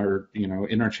 or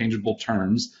interchangeable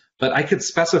terms, but I could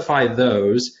specify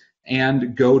those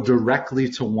and go directly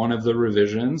to one of the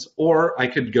revisions, or I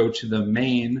could go to the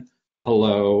main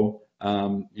hello,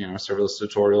 serverless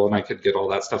tutorial, and I could get all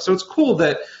that stuff. So it's cool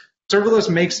that serverless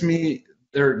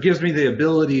gives me the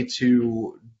ability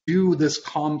to do this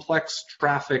complex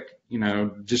traffic,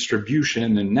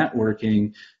 distribution and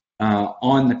networking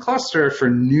on the cluster for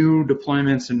new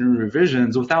deployments and new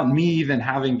revisions without me even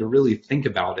having to really think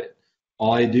about it.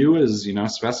 All I do is,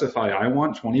 specify I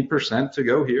want 20% to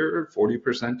go here,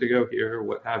 40% to go here,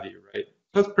 what have you, right?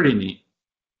 So that's pretty neat.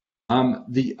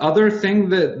 The other thing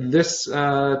that this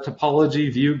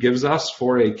topology view gives us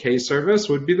for a K service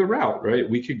would be the route, right?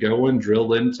 We could go and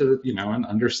drill into, and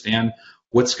understand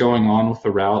what's going on with the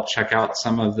route, check out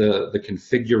some of the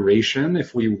configuration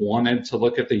if we wanted to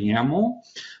look at the YAML,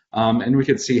 and we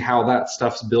could see how that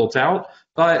stuff's built out.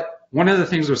 But one of the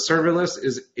things with serverless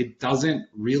is it doesn't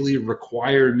really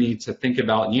require me to think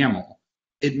about YAML.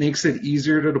 It makes it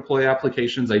easier to deploy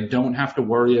applications. I don't have to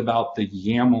worry about the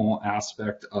YAML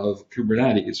aspect of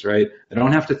Kubernetes, right? I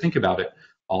don't have to think about it.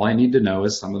 All I need to know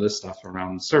is some of the stuff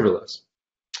around serverless.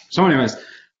 So anyways,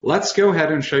 Let's go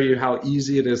ahead and show you how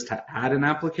easy it is to add an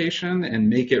application and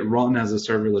make it run as a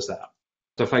serverless app.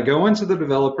 So if I go into the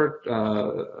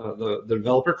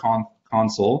developer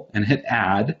console and hit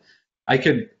add, I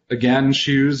could again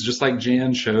choose, just like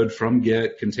Jan showed, from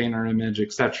Git, container image,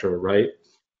 etc. Right?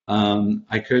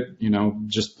 I could,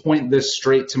 just point this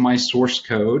straight to my source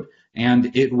code,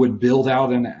 and it would build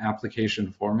out an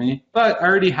application for me. But I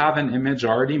already have an image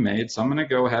already made, so I'm going to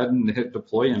go ahead and hit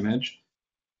deploy image.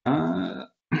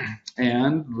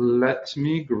 And let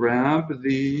me grab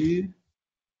the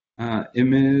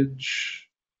image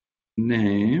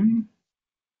name.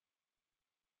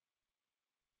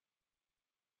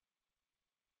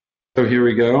 So here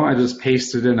we go. I just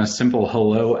pasted in a simple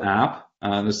hello app.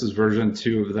 This is version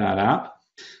 2 of that app.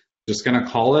 Just going to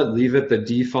call it, leave it the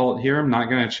default here. I'm not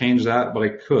going to change that, but I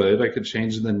could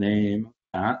change the name of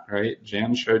that, right?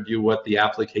 Jan showed you what the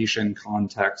application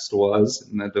context was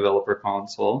in the developer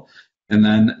console. And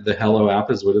then the hello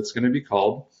app is what it's going to be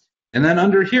called. And then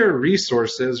under here,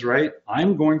 resources, right?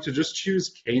 I'm going to just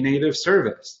choose Knative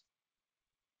service.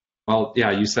 Well,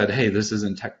 yeah, you said, hey, this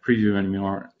isn't tech preview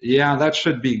anymore. Yeah, that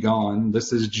should be gone.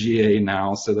 This is GA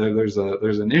now. So there's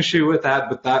an issue with that,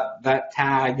 but that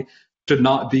tag should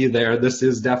not be there. This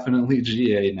is definitely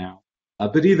GA now.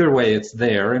 But either way, it's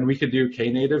there, and we could do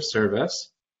Knative service.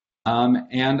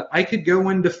 And I could go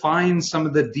and define some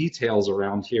of the details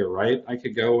around here, right? I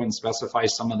could go and specify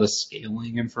some of the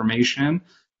scaling information.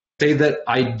 Say that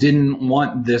I didn't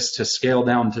want this to scale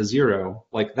down to 0.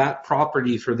 Like that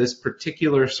property for this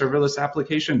particular serverless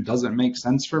application doesn't make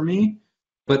sense for me,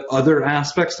 but other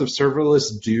aspects of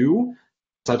serverless do,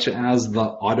 such as the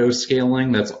auto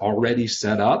scaling that's already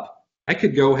set up. I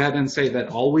could go ahead and say that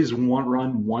always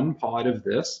run one pod of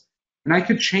this, and I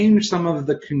could change some of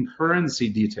the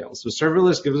concurrency details. So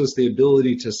serverless gives us the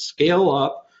ability to scale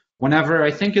up whenever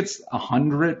I think it's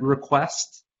 100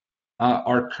 requests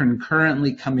are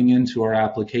concurrently coming into our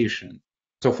application.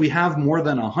 So if we have more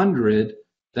than 100,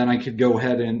 then I could go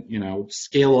ahead and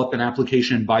scale up an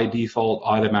application by default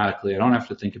automatically. I don't have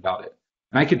to think about it.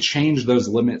 And I could change those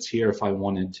limits here if I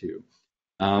wanted to.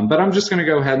 But I'm just going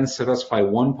to go ahead and specify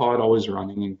one pod always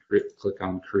running and click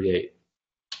on create.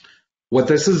 What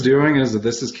this is doing is that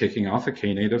this is kicking off a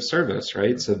Knative service,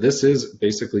 right? So this is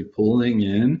basically pulling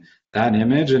in that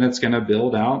image, and it's going to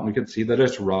build out. We can see that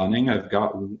it's running. I've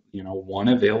got one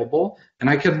available, and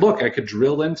I could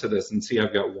drill into this and see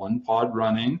I've got one pod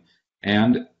running,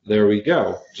 and there we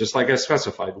go. Just like I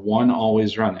specified, one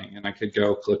always running, and I could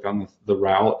go click on the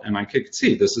route, and I could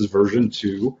see this is version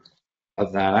 2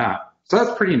 of that app. So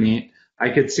that's pretty neat. I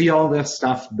could see all this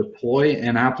stuff, deploy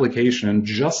an application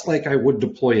just like I would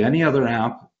deploy any other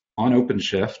app on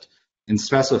OpenShift, and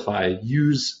specify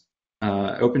use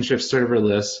OpenShift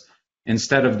serverless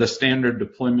instead of the standard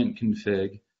deployment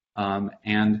config.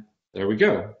 And there we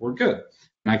go, we're good.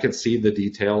 And I could see the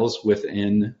details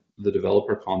within the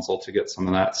developer console to get some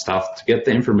of that stuff, to get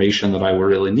the information that I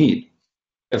really need.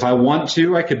 If I want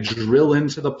to, I could drill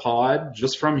into the pod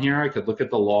just from here. I could look at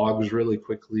the logs really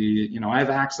quickly. I have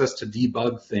access to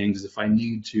debug things if I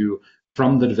need to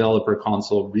from the developer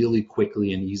console really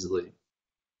quickly and easily.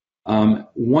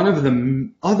 One of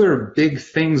the other big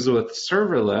things with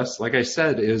serverless, like I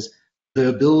said, is the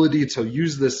ability to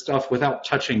use this stuff without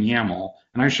touching YAML.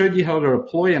 And I showed you how to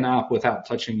deploy an app without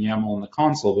touching YAML in the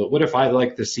console, but what if I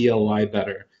like the CLI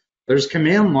better? There's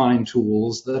command line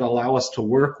tools that allow us to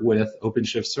work with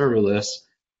OpenShift serverless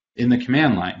in the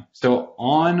command line. So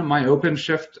on my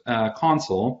OpenShift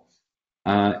console,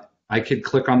 I could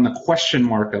click on the question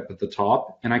mark up at the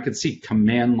top, and I could see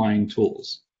command line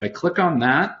tools. If I click on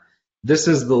that, this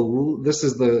is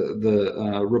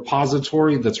the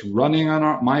repository that's running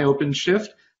on my OpenShift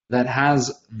that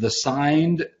has the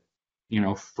signed,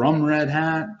 from Red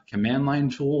Hat command line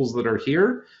tools that are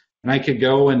here. And I could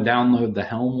go and download the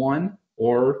Helm one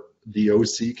or the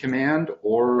OC command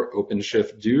or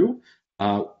OpenShift do.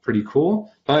 Pretty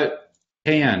cool. But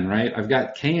KN, right? I've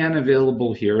got KN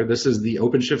available here. This is the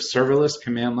OpenShift serverless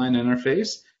command line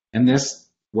interface. And this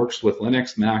works with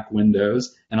Linux, Mac,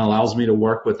 Windows, and allows me to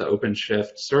work with the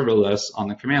OpenShift serverless on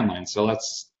the command line. So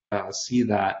let's see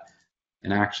that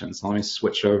in action. So let me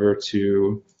switch over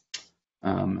to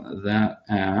that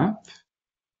app.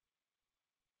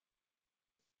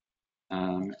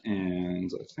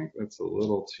 And I think that's a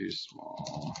little too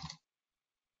small.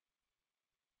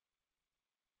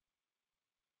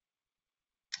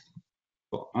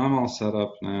 Well, I'm all set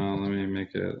up now. Let me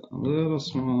make it a little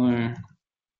smaller.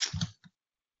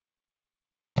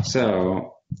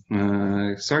 So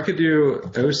So I could do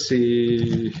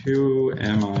OC, who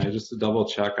am I, just to double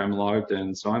check I'm logged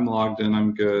in. So I'm logged in,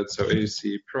 I'm good. So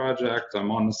AC project,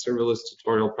 I'm on the serverless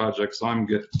tutorial project, so I'm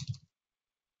good.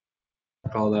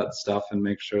 All that stuff and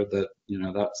make sure that,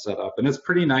 that's set up. And it's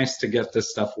pretty nice to get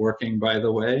this stuff working, by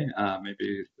the way.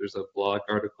 Maybe there's a blog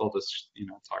article to,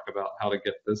 talk about how to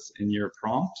get this in your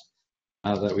prompt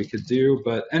that we could do.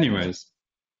 But anyways,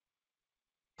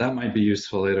 that might be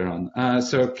useful later on.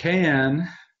 So KN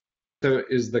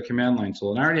is the command line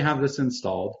tool, and I already have this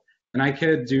installed. And I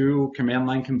could do command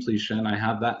line completion. I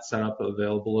have that set up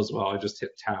available as well. I just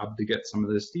hit tab to get some of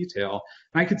this detail.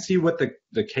 And I could see what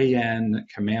the KN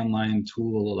command line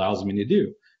tool allows me to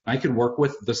do. I could work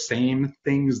with the same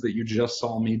things that you just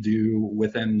saw me do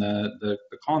within the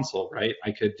console, right?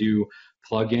 I could do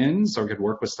plugins, or I could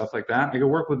work with stuff like that. I could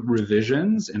work with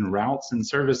revisions and routes and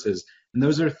services. And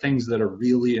those are things that are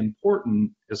really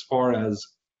important as far as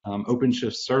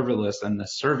OpenShift serverless and the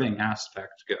serving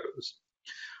aspect goes.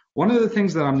 One of the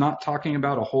things that I'm not talking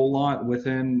about a whole lot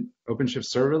within OpenShift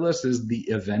serverless is the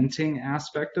eventing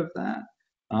aspect of that.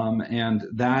 And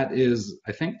that is,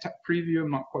 I think, tech preview.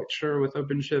 I'm not quite sure with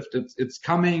OpenShift. It's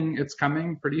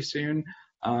coming pretty soon.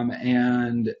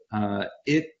 And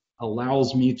it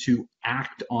allows me to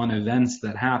act on events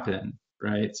that happen,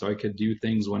 right? So I could do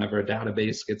things whenever a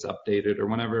database gets updated, or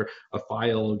whenever a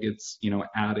file gets,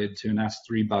 added to an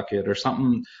S3 bucket, or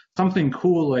something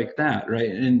cool like that, right?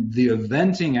 And the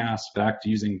eventing aspect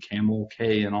using Camel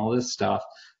K and all this stuff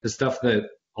is stuff that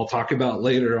I'll talk about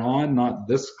later on, not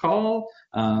this call,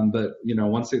 but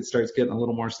once it starts getting a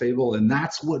little more stable, and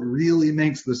that's what really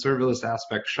makes the serverless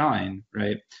aspect shine,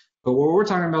 right? But what we're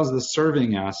talking about is the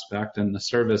serving aspect and the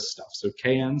service stuff. So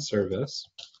KN service.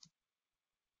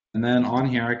 And then on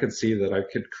here, I could see that I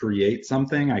could create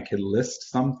something, I could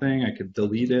list something, I could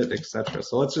delete it, etc.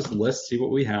 So let's just list, see what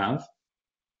we have.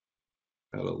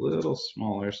 Got a little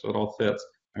smaller so it all fits.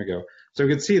 There we go. So you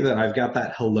can see that I've got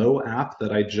that hello app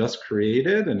that I just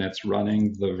created, and it's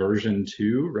running the version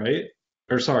 2, right?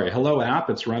 Or sorry, hello app,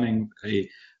 it's running a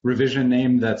revision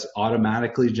name that's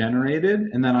automatically generated.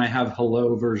 And then I have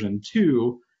hello version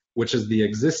 2, which is the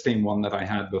existing one that I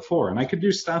had before. And I could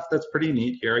do stuff that's pretty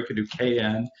neat here. I could do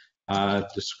KN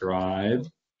describe,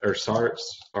 or sorry,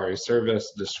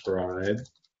 service describe,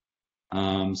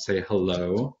 say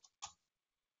hello.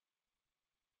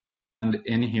 And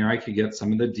in here, I could get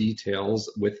some of the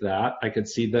details with that. I could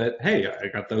see that, hey, I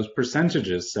got those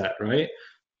percentages set, right?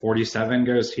 47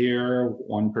 goes here,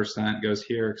 1% goes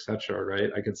here, etc., right?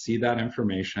 I could see that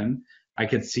information. I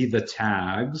could see the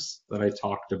tags that I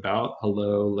talked about,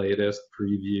 hello, latest,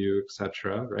 preview,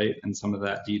 etc., right? And some of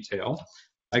that detail.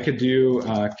 I could do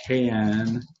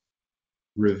KN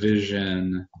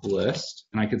revision list,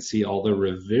 and I could see all the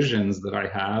revisions that I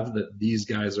have that these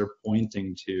guys are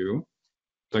pointing to.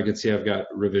 So I could see I've got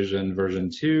revision version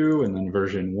 2 and then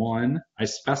version 1. I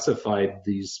specified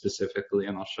these specifically,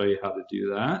 and I'll show you how to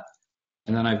do that.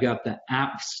 And then I've got the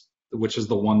apps, which is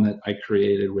the one that I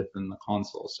created within the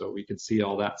console. So we could see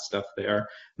all that stuff there.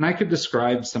 And I could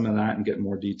describe some of that and get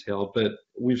more detail, but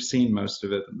we've seen most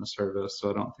of it in the service, so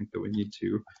I don't think that we need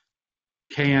to.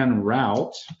 KN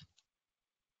route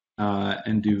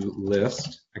and do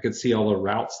list. I could see all the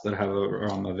routes that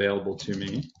are available to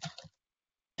me.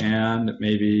 And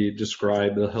maybe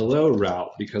describe the hello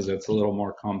route because it's a little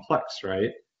more complex,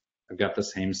 right? I've got the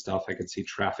same stuff. I could see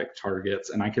traffic targets,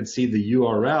 and I could see the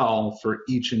URL for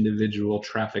each individual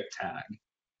traffic tag.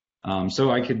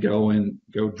 So I could go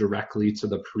directly to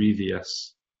the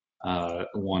previous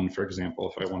one, for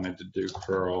example, if I wanted to do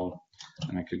curl,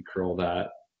 and I could curl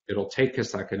that. It'll take a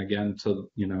second again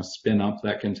to spin up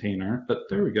that container, but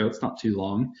there we go. It's not too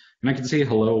long. And I can see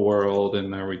hello world,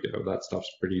 and there we go. That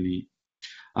stuff's pretty neat.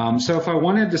 So if I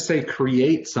wanted to say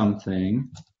create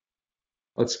something,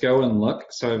 let's go and look.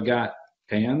 So I've got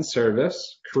KN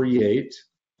service, create,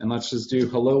 and let's just do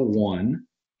hello 1,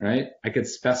 right? I could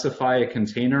specify a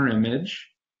container image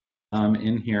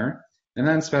in here, and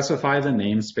then specify the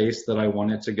namespace that I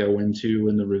want it to go into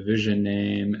and the revision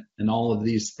name and all of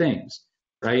these things,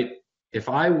 right? If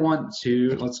I want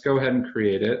to, let's go ahead and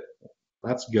create it.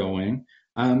 That's going.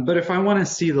 But if I want to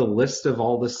see the list of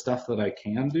all the stuff that I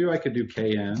can do, I could do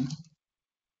KN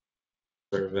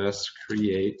service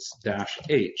creates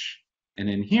 -H. And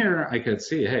in here, I could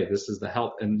see, hey, this is the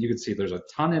help. And you can see there's a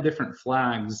ton of different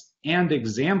flags and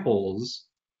examples,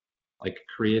 like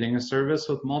creating a service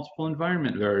with multiple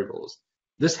environment variables.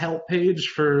 This help page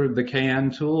for the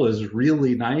KN tool is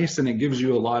really nice, and it gives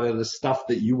you a lot of the stuff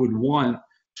that you would want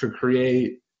to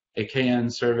create a KN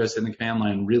service in the command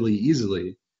line really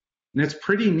easily. And it's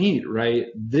pretty neat, right?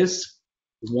 This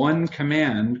one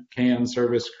command, kn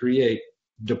service create,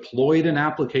 deployed an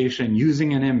application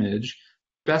using an image,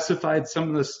 specified some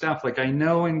of the stuff. Like I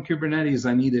know in Kubernetes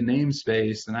I need a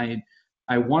namespace, and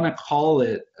I want to call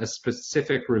it a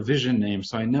specific revision name,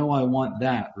 so I know I want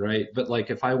that, right? But like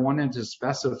if I wanted to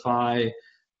specify,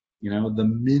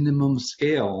 the minimum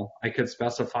scale, I could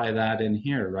specify that in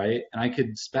here, right? And I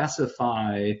could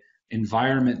specify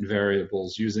environment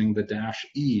variables using the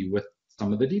 -e with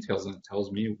some of the details, and it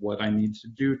tells me what I need to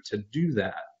do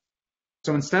that.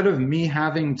 So instead of me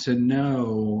having to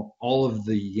know all of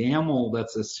the YAML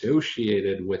that's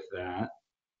associated with that,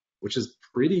 which is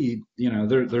pretty,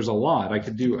 there's a lot. I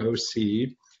could do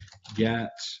OC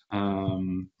get,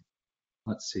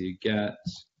 let's see, get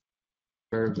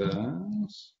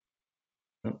service.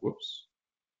 Oh, whoops.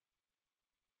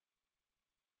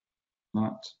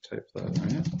 Not type that,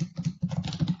 right?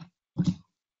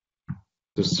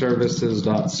 So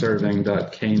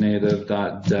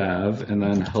services.serving.knative.dev and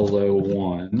then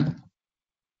hello1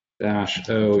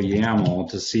 -o YAML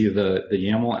to see the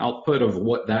YAML output of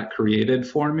what that created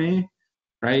for me,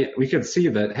 right? We could see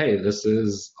that, hey, this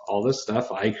is all this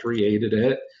stuff. I created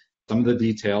it, some of the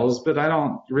details, but I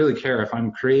don't really care if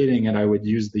I'm creating it. I would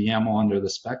use the YAML under the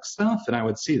spec stuff, and I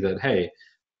would see that, hey,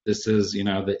 this is,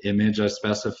 the image I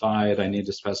specified. I need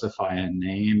to specify a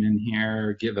name in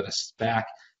here, give it a spec.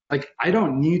 Like, I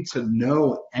don't need to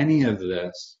know any of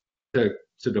this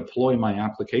to deploy my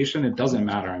application. It doesn't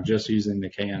matter. I'm just using the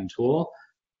KN tool,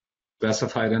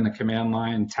 specified in the command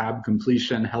line. Tab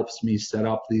completion helps me set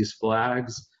up these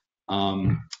flags.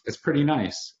 It's pretty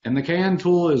nice. And the KN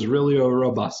tool is really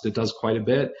robust. It does quite a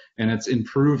bit, and it's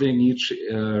improving each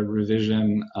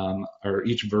revision or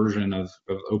each version of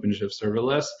OpenShift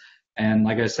serverless. And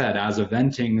like I said, as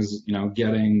eventing's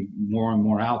getting more and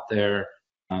more out there,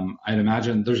 I'd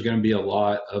imagine there's going to be a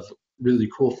lot of really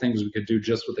cool things we could do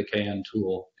just with the KN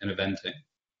tool in eventing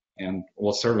and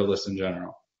serverless in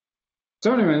general.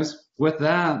 So anyways, with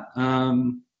that,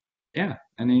 yeah,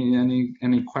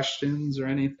 any questions or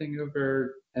anything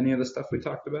over any of the stuff we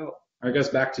talked about? Or I guess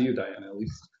back to you, Diane, at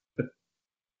least.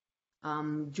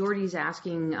 Jordy's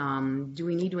asking, do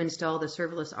we need to install the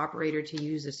serverless operator to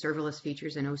use the serverless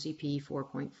features in OCP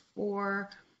 4.4?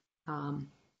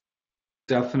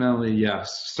 Definitely,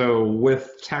 yes. So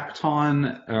with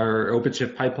Tecton or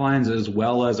OpenShift pipelines as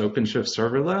well as OpenShift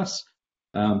serverless,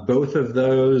 both of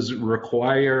those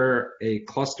require a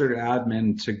cluster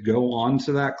admin to go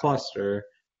onto that cluster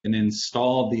and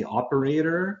install the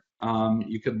operator.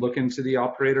 You could look into the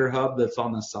operator hub that's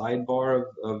on the sidebar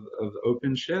of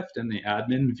OpenShift in the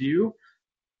admin view.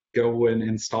 Go and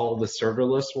install the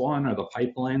serverless one or the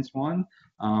pipelines one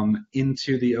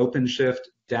into the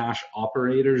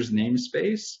OpenShift-operators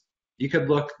namespace. You could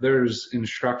look, there's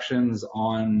instructions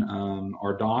on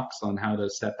our docs on how to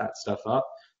set that stuff up.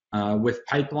 With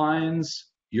pipelines,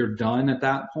 you're done at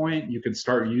that point. You could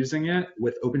start using it.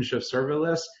 With OpenShift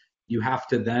serverless, you have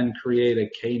to then create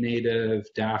a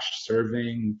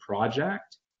knative-serving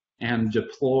project and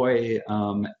deploy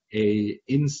a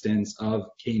instance of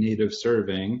knative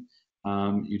serving.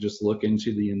 You just look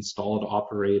into the installed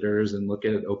operators and look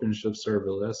at OpenShift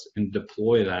serverless and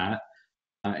deploy that.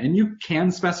 And you can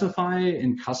specify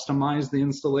and customize the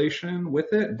installation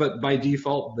with it, but by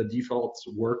default, the defaults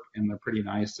work and they're pretty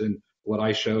nice. And what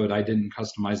I showed, I didn't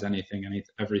customize anything,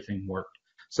 everything worked.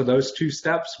 So those two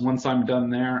steps, once I'm done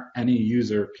there, any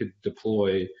user could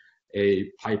deploy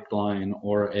a pipeline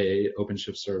or a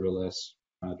OpenShift serverless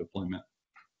deployment.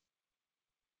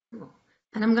 Cool.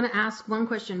 And I'm going to ask one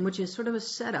question, which is sort of a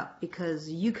setup because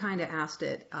you kind of asked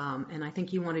it, and I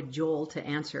think you wanted Joel to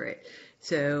answer it.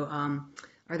 So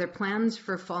are there plans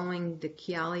for following the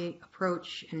Kiali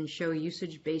approach and show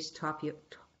usage-based topology?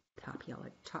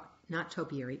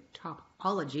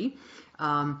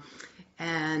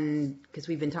 And because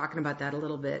we've been talking about that a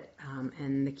little bit,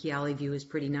 and the Kiali view is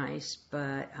pretty nice,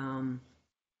 but can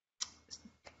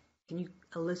you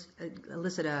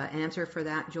elicit an answer for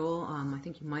that, Joel? I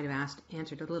think you might have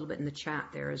answered a little bit in the chat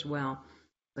there as well,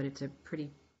 but it's the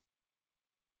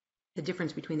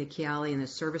difference between the Kiali and the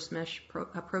service mesh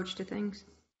approach to things.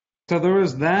 So there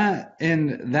was that,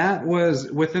 and that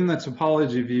was within the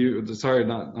topology view. Sorry,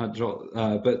 not Joel,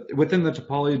 but within the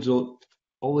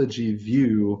topology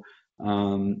view,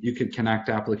 you could connect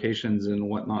applications and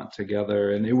whatnot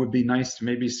together, and it would be nice to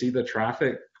maybe see the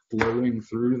traffic flowing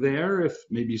through there if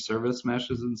maybe service mesh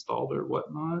is installed or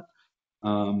whatnot.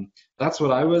 That's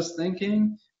what I was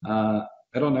thinking. I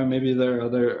don't know, maybe there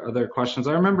are other questions.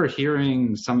 I remember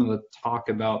hearing some of the talk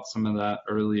about some of that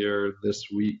earlier this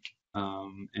week,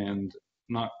 and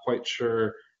not quite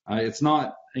sure. It's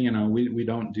not, we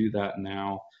don't do that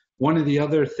now. one of the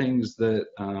other things that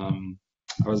I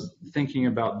was thinking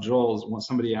about, Joel, is when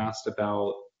somebody asked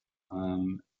about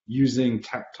using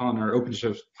Tecton or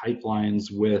OpenShift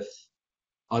pipelines with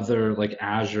other like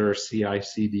Azure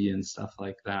CI/CD and stuff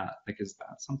like that. Like, is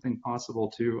that something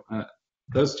possible too?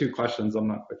 Those two questions, I'm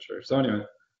not quite sure. So anyway.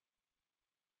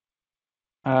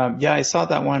 Yeah, I saw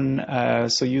that one.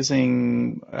 So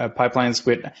using pipelines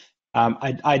with,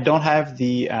 I don't have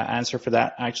the answer for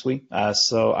that actually.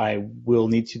 So I will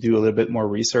need to do a little bit more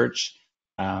research.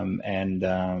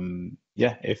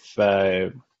 Yeah, if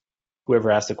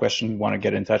whoever asked the question want to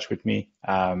get in touch with me,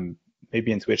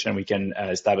 maybe in Twitch, and we can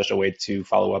establish a way to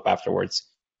follow up afterwards.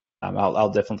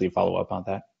 I'll definitely follow up on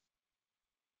that.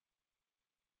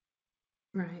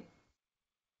 Right.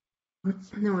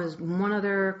 There was one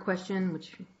other question,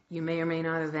 which you may or may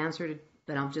not have answered,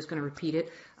 but I'm just going to repeat it.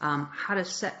 How to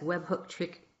set webhook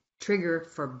trigger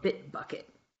for Bitbucket.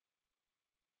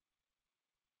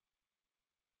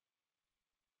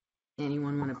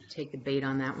 Anyone want to take the bait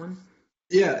on that one?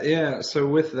 Yeah. So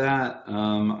with that,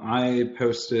 I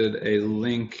posted a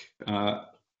link.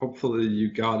 Hopefully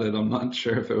you got it. I'm not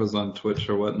sure if it was on Twitch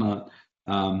or whatnot.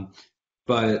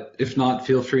 But if not,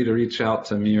 feel free to reach out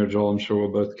to me or Joel. I'm sure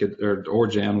we'll both get, or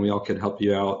Jan, we all could help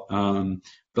you out.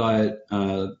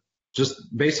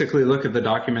 Just basically look at the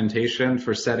documentation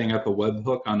for setting up a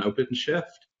webhook on OpenShift.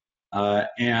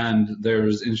 And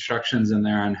there's instructions in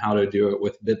there on how to do it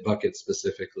with Bitbucket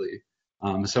specifically.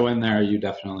 So in there, you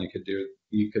definitely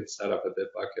could set up a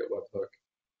Bitbucket webhook.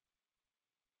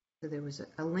 So there was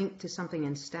a link to something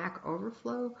in Stack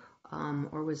Overflow,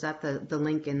 or was that the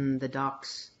link in the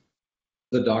docs?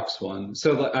 The docs one.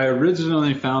 So I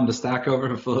originally found the Stack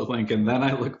Overflow link, and then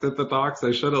I looked at the docs.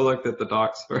 I should have looked at the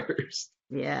docs first.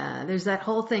 Yeah, there's that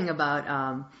whole thing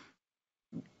about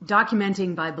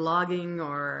documenting by blogging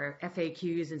or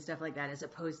FAQs and stuff like that, as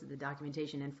opposed to the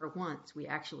documentation. And for once, we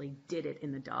actually did it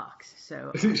in the docs.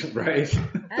 So right.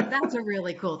 That's a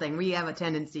really cool thing. We have a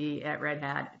tendency at Red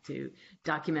Hat to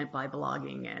document by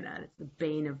blogging, and it's the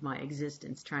bane of my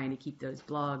existence, trying to keep those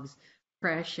blogs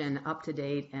fresh and up to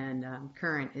date and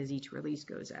current as each release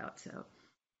goes out. So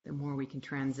the more we can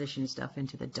transition stuff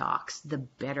into the docs, the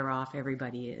better off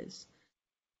everybody is.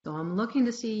 So I'm looking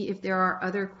to see if there are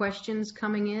other questions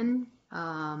coming in.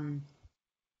 I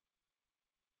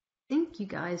think you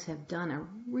guys have done a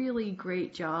really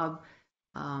great job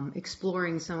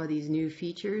exploring some of these new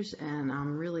features, and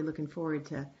I'm really looking forward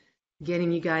to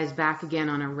getting you guys back again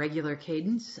on a regular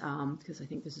cadence, because I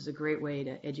think this is a great way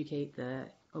to educate the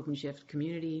OpenShift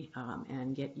community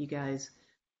and get you guys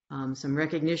some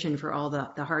recognition for all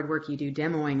the hard work you do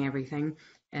demoing everything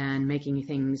and making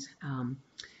things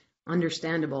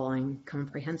understandable and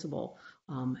comprehensible,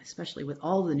 especially with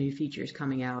all the new features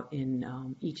coming out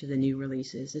in each of the new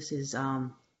releases. This is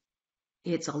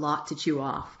it's a lot to chew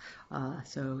off.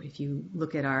 So if you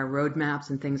look at our roadmaps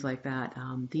and things like that,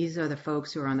 these are the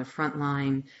folks who are on the front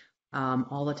line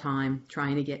all the time,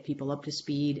 trying to get people up to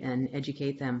speed and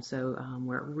educate them. So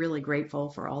we're really grateful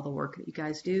for all the work that you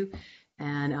guys do.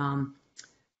 And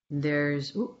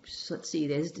there's, let's see,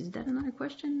 is that another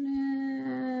question?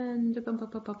 And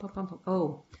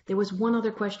oh, there was one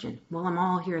other question. Well, I'm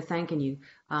all here thanking you.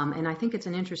 And I think it's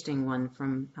an interesting one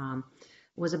from,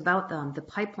 was about the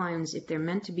pipelines, if they're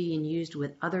meant to be used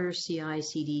with other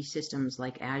CI/CD systems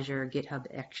like Azure, GitHub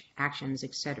Actions,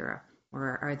 etc.,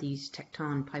 or are these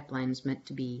Tecton pipelines meant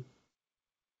to be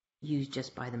used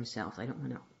just by themselves? I don't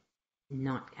want to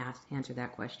not answer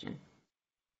that question.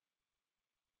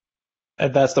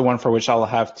 That's the one for which I'll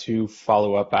have to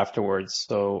follow up afterwards.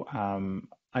 So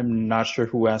I'm not sure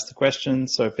who asked the question.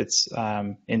 So if it's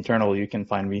internal, you can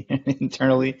find me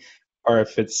internally. Or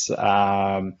if it's it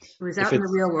was out in the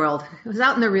real world. It was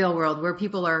out in the real world where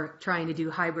people are trying to do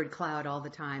hybrid cloud all the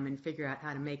time and figure out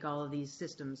how to make all of these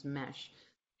systems mesh.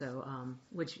 So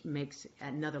which makes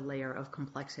another layer of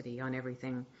complexity on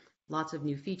everything. Lots of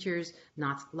new features,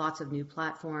 lots of new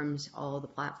platforms. All of the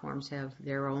platforms have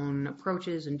their own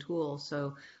approaches and tools.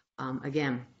 So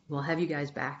again, we'll have you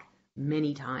guys back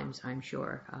many times, I'm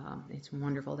sure. It's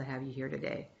wonderful to have you here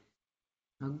today.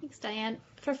 Thanks, Diane.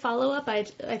 For follow-up, I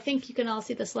think you can all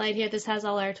see the slide here. This has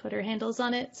all our Twitter handles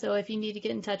on it. So if you need to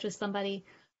get in touch with somebody,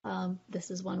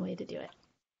 this is one way to do it.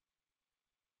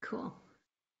 Cool.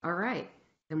 All right.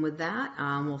 And with that,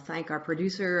 we'll thank our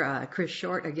producer, Chris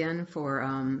Short, again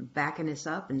for backing us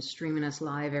up and streaming us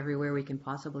live everywhere we can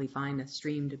possibly find a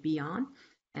stream to be on.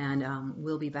 And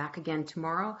we'll be back again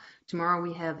tomorrow. Tomorrow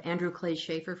we have Andrew Clay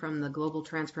Schaefer from the Global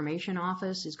Transformation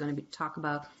Office is going to talk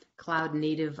about cloud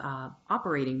native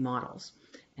operating models.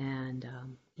 And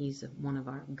he's one of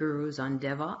our gurus on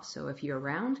DevOps. So if you're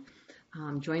around,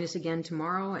 Join us again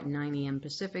tomorrow at 9 a.m.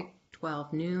 Pacific,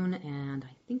 12 noon, and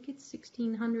I think it's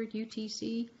 1600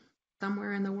 UTC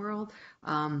somewhere in the world.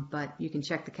 But you can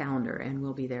check the calendar, and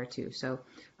we'll be there too. So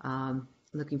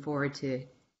looking forward to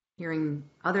hearing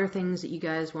other things that you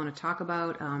guys want to talk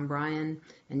about, Brian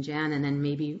and Jen, and then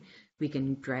maybe we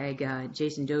can drag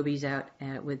Jason Dobies out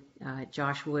with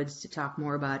Josh Woods to talk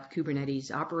more about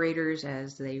Kubernetes operators,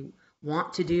 as they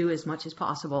want to do as much as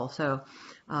possible. So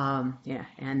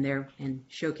and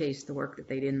showcase the work that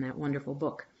they did in that wonderful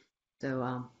book. So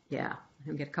I'll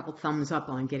get a couple thumbs up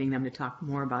on getting them to talk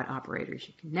more about operators.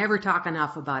 You can never talk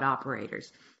enough about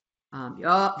operators.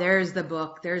 There's the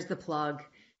book. There's the plug.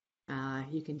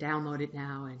 You can download it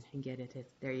now and get it.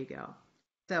 There you go.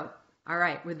 So, all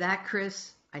right. With that,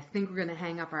 Chris, I think we're going to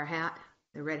hang up our hat,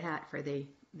 the red hat, for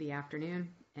the afternoon,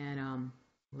 and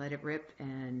let it rip,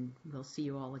 and we'll see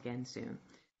you all again soon.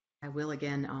 I will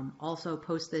again also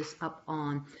post this up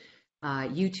on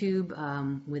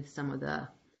YouTube with some of the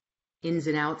ins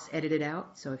and outs edited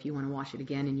out. So if you want to watch it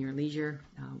again in your leisure,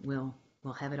 we'll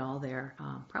have it all there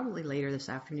probably later this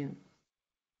afternoon.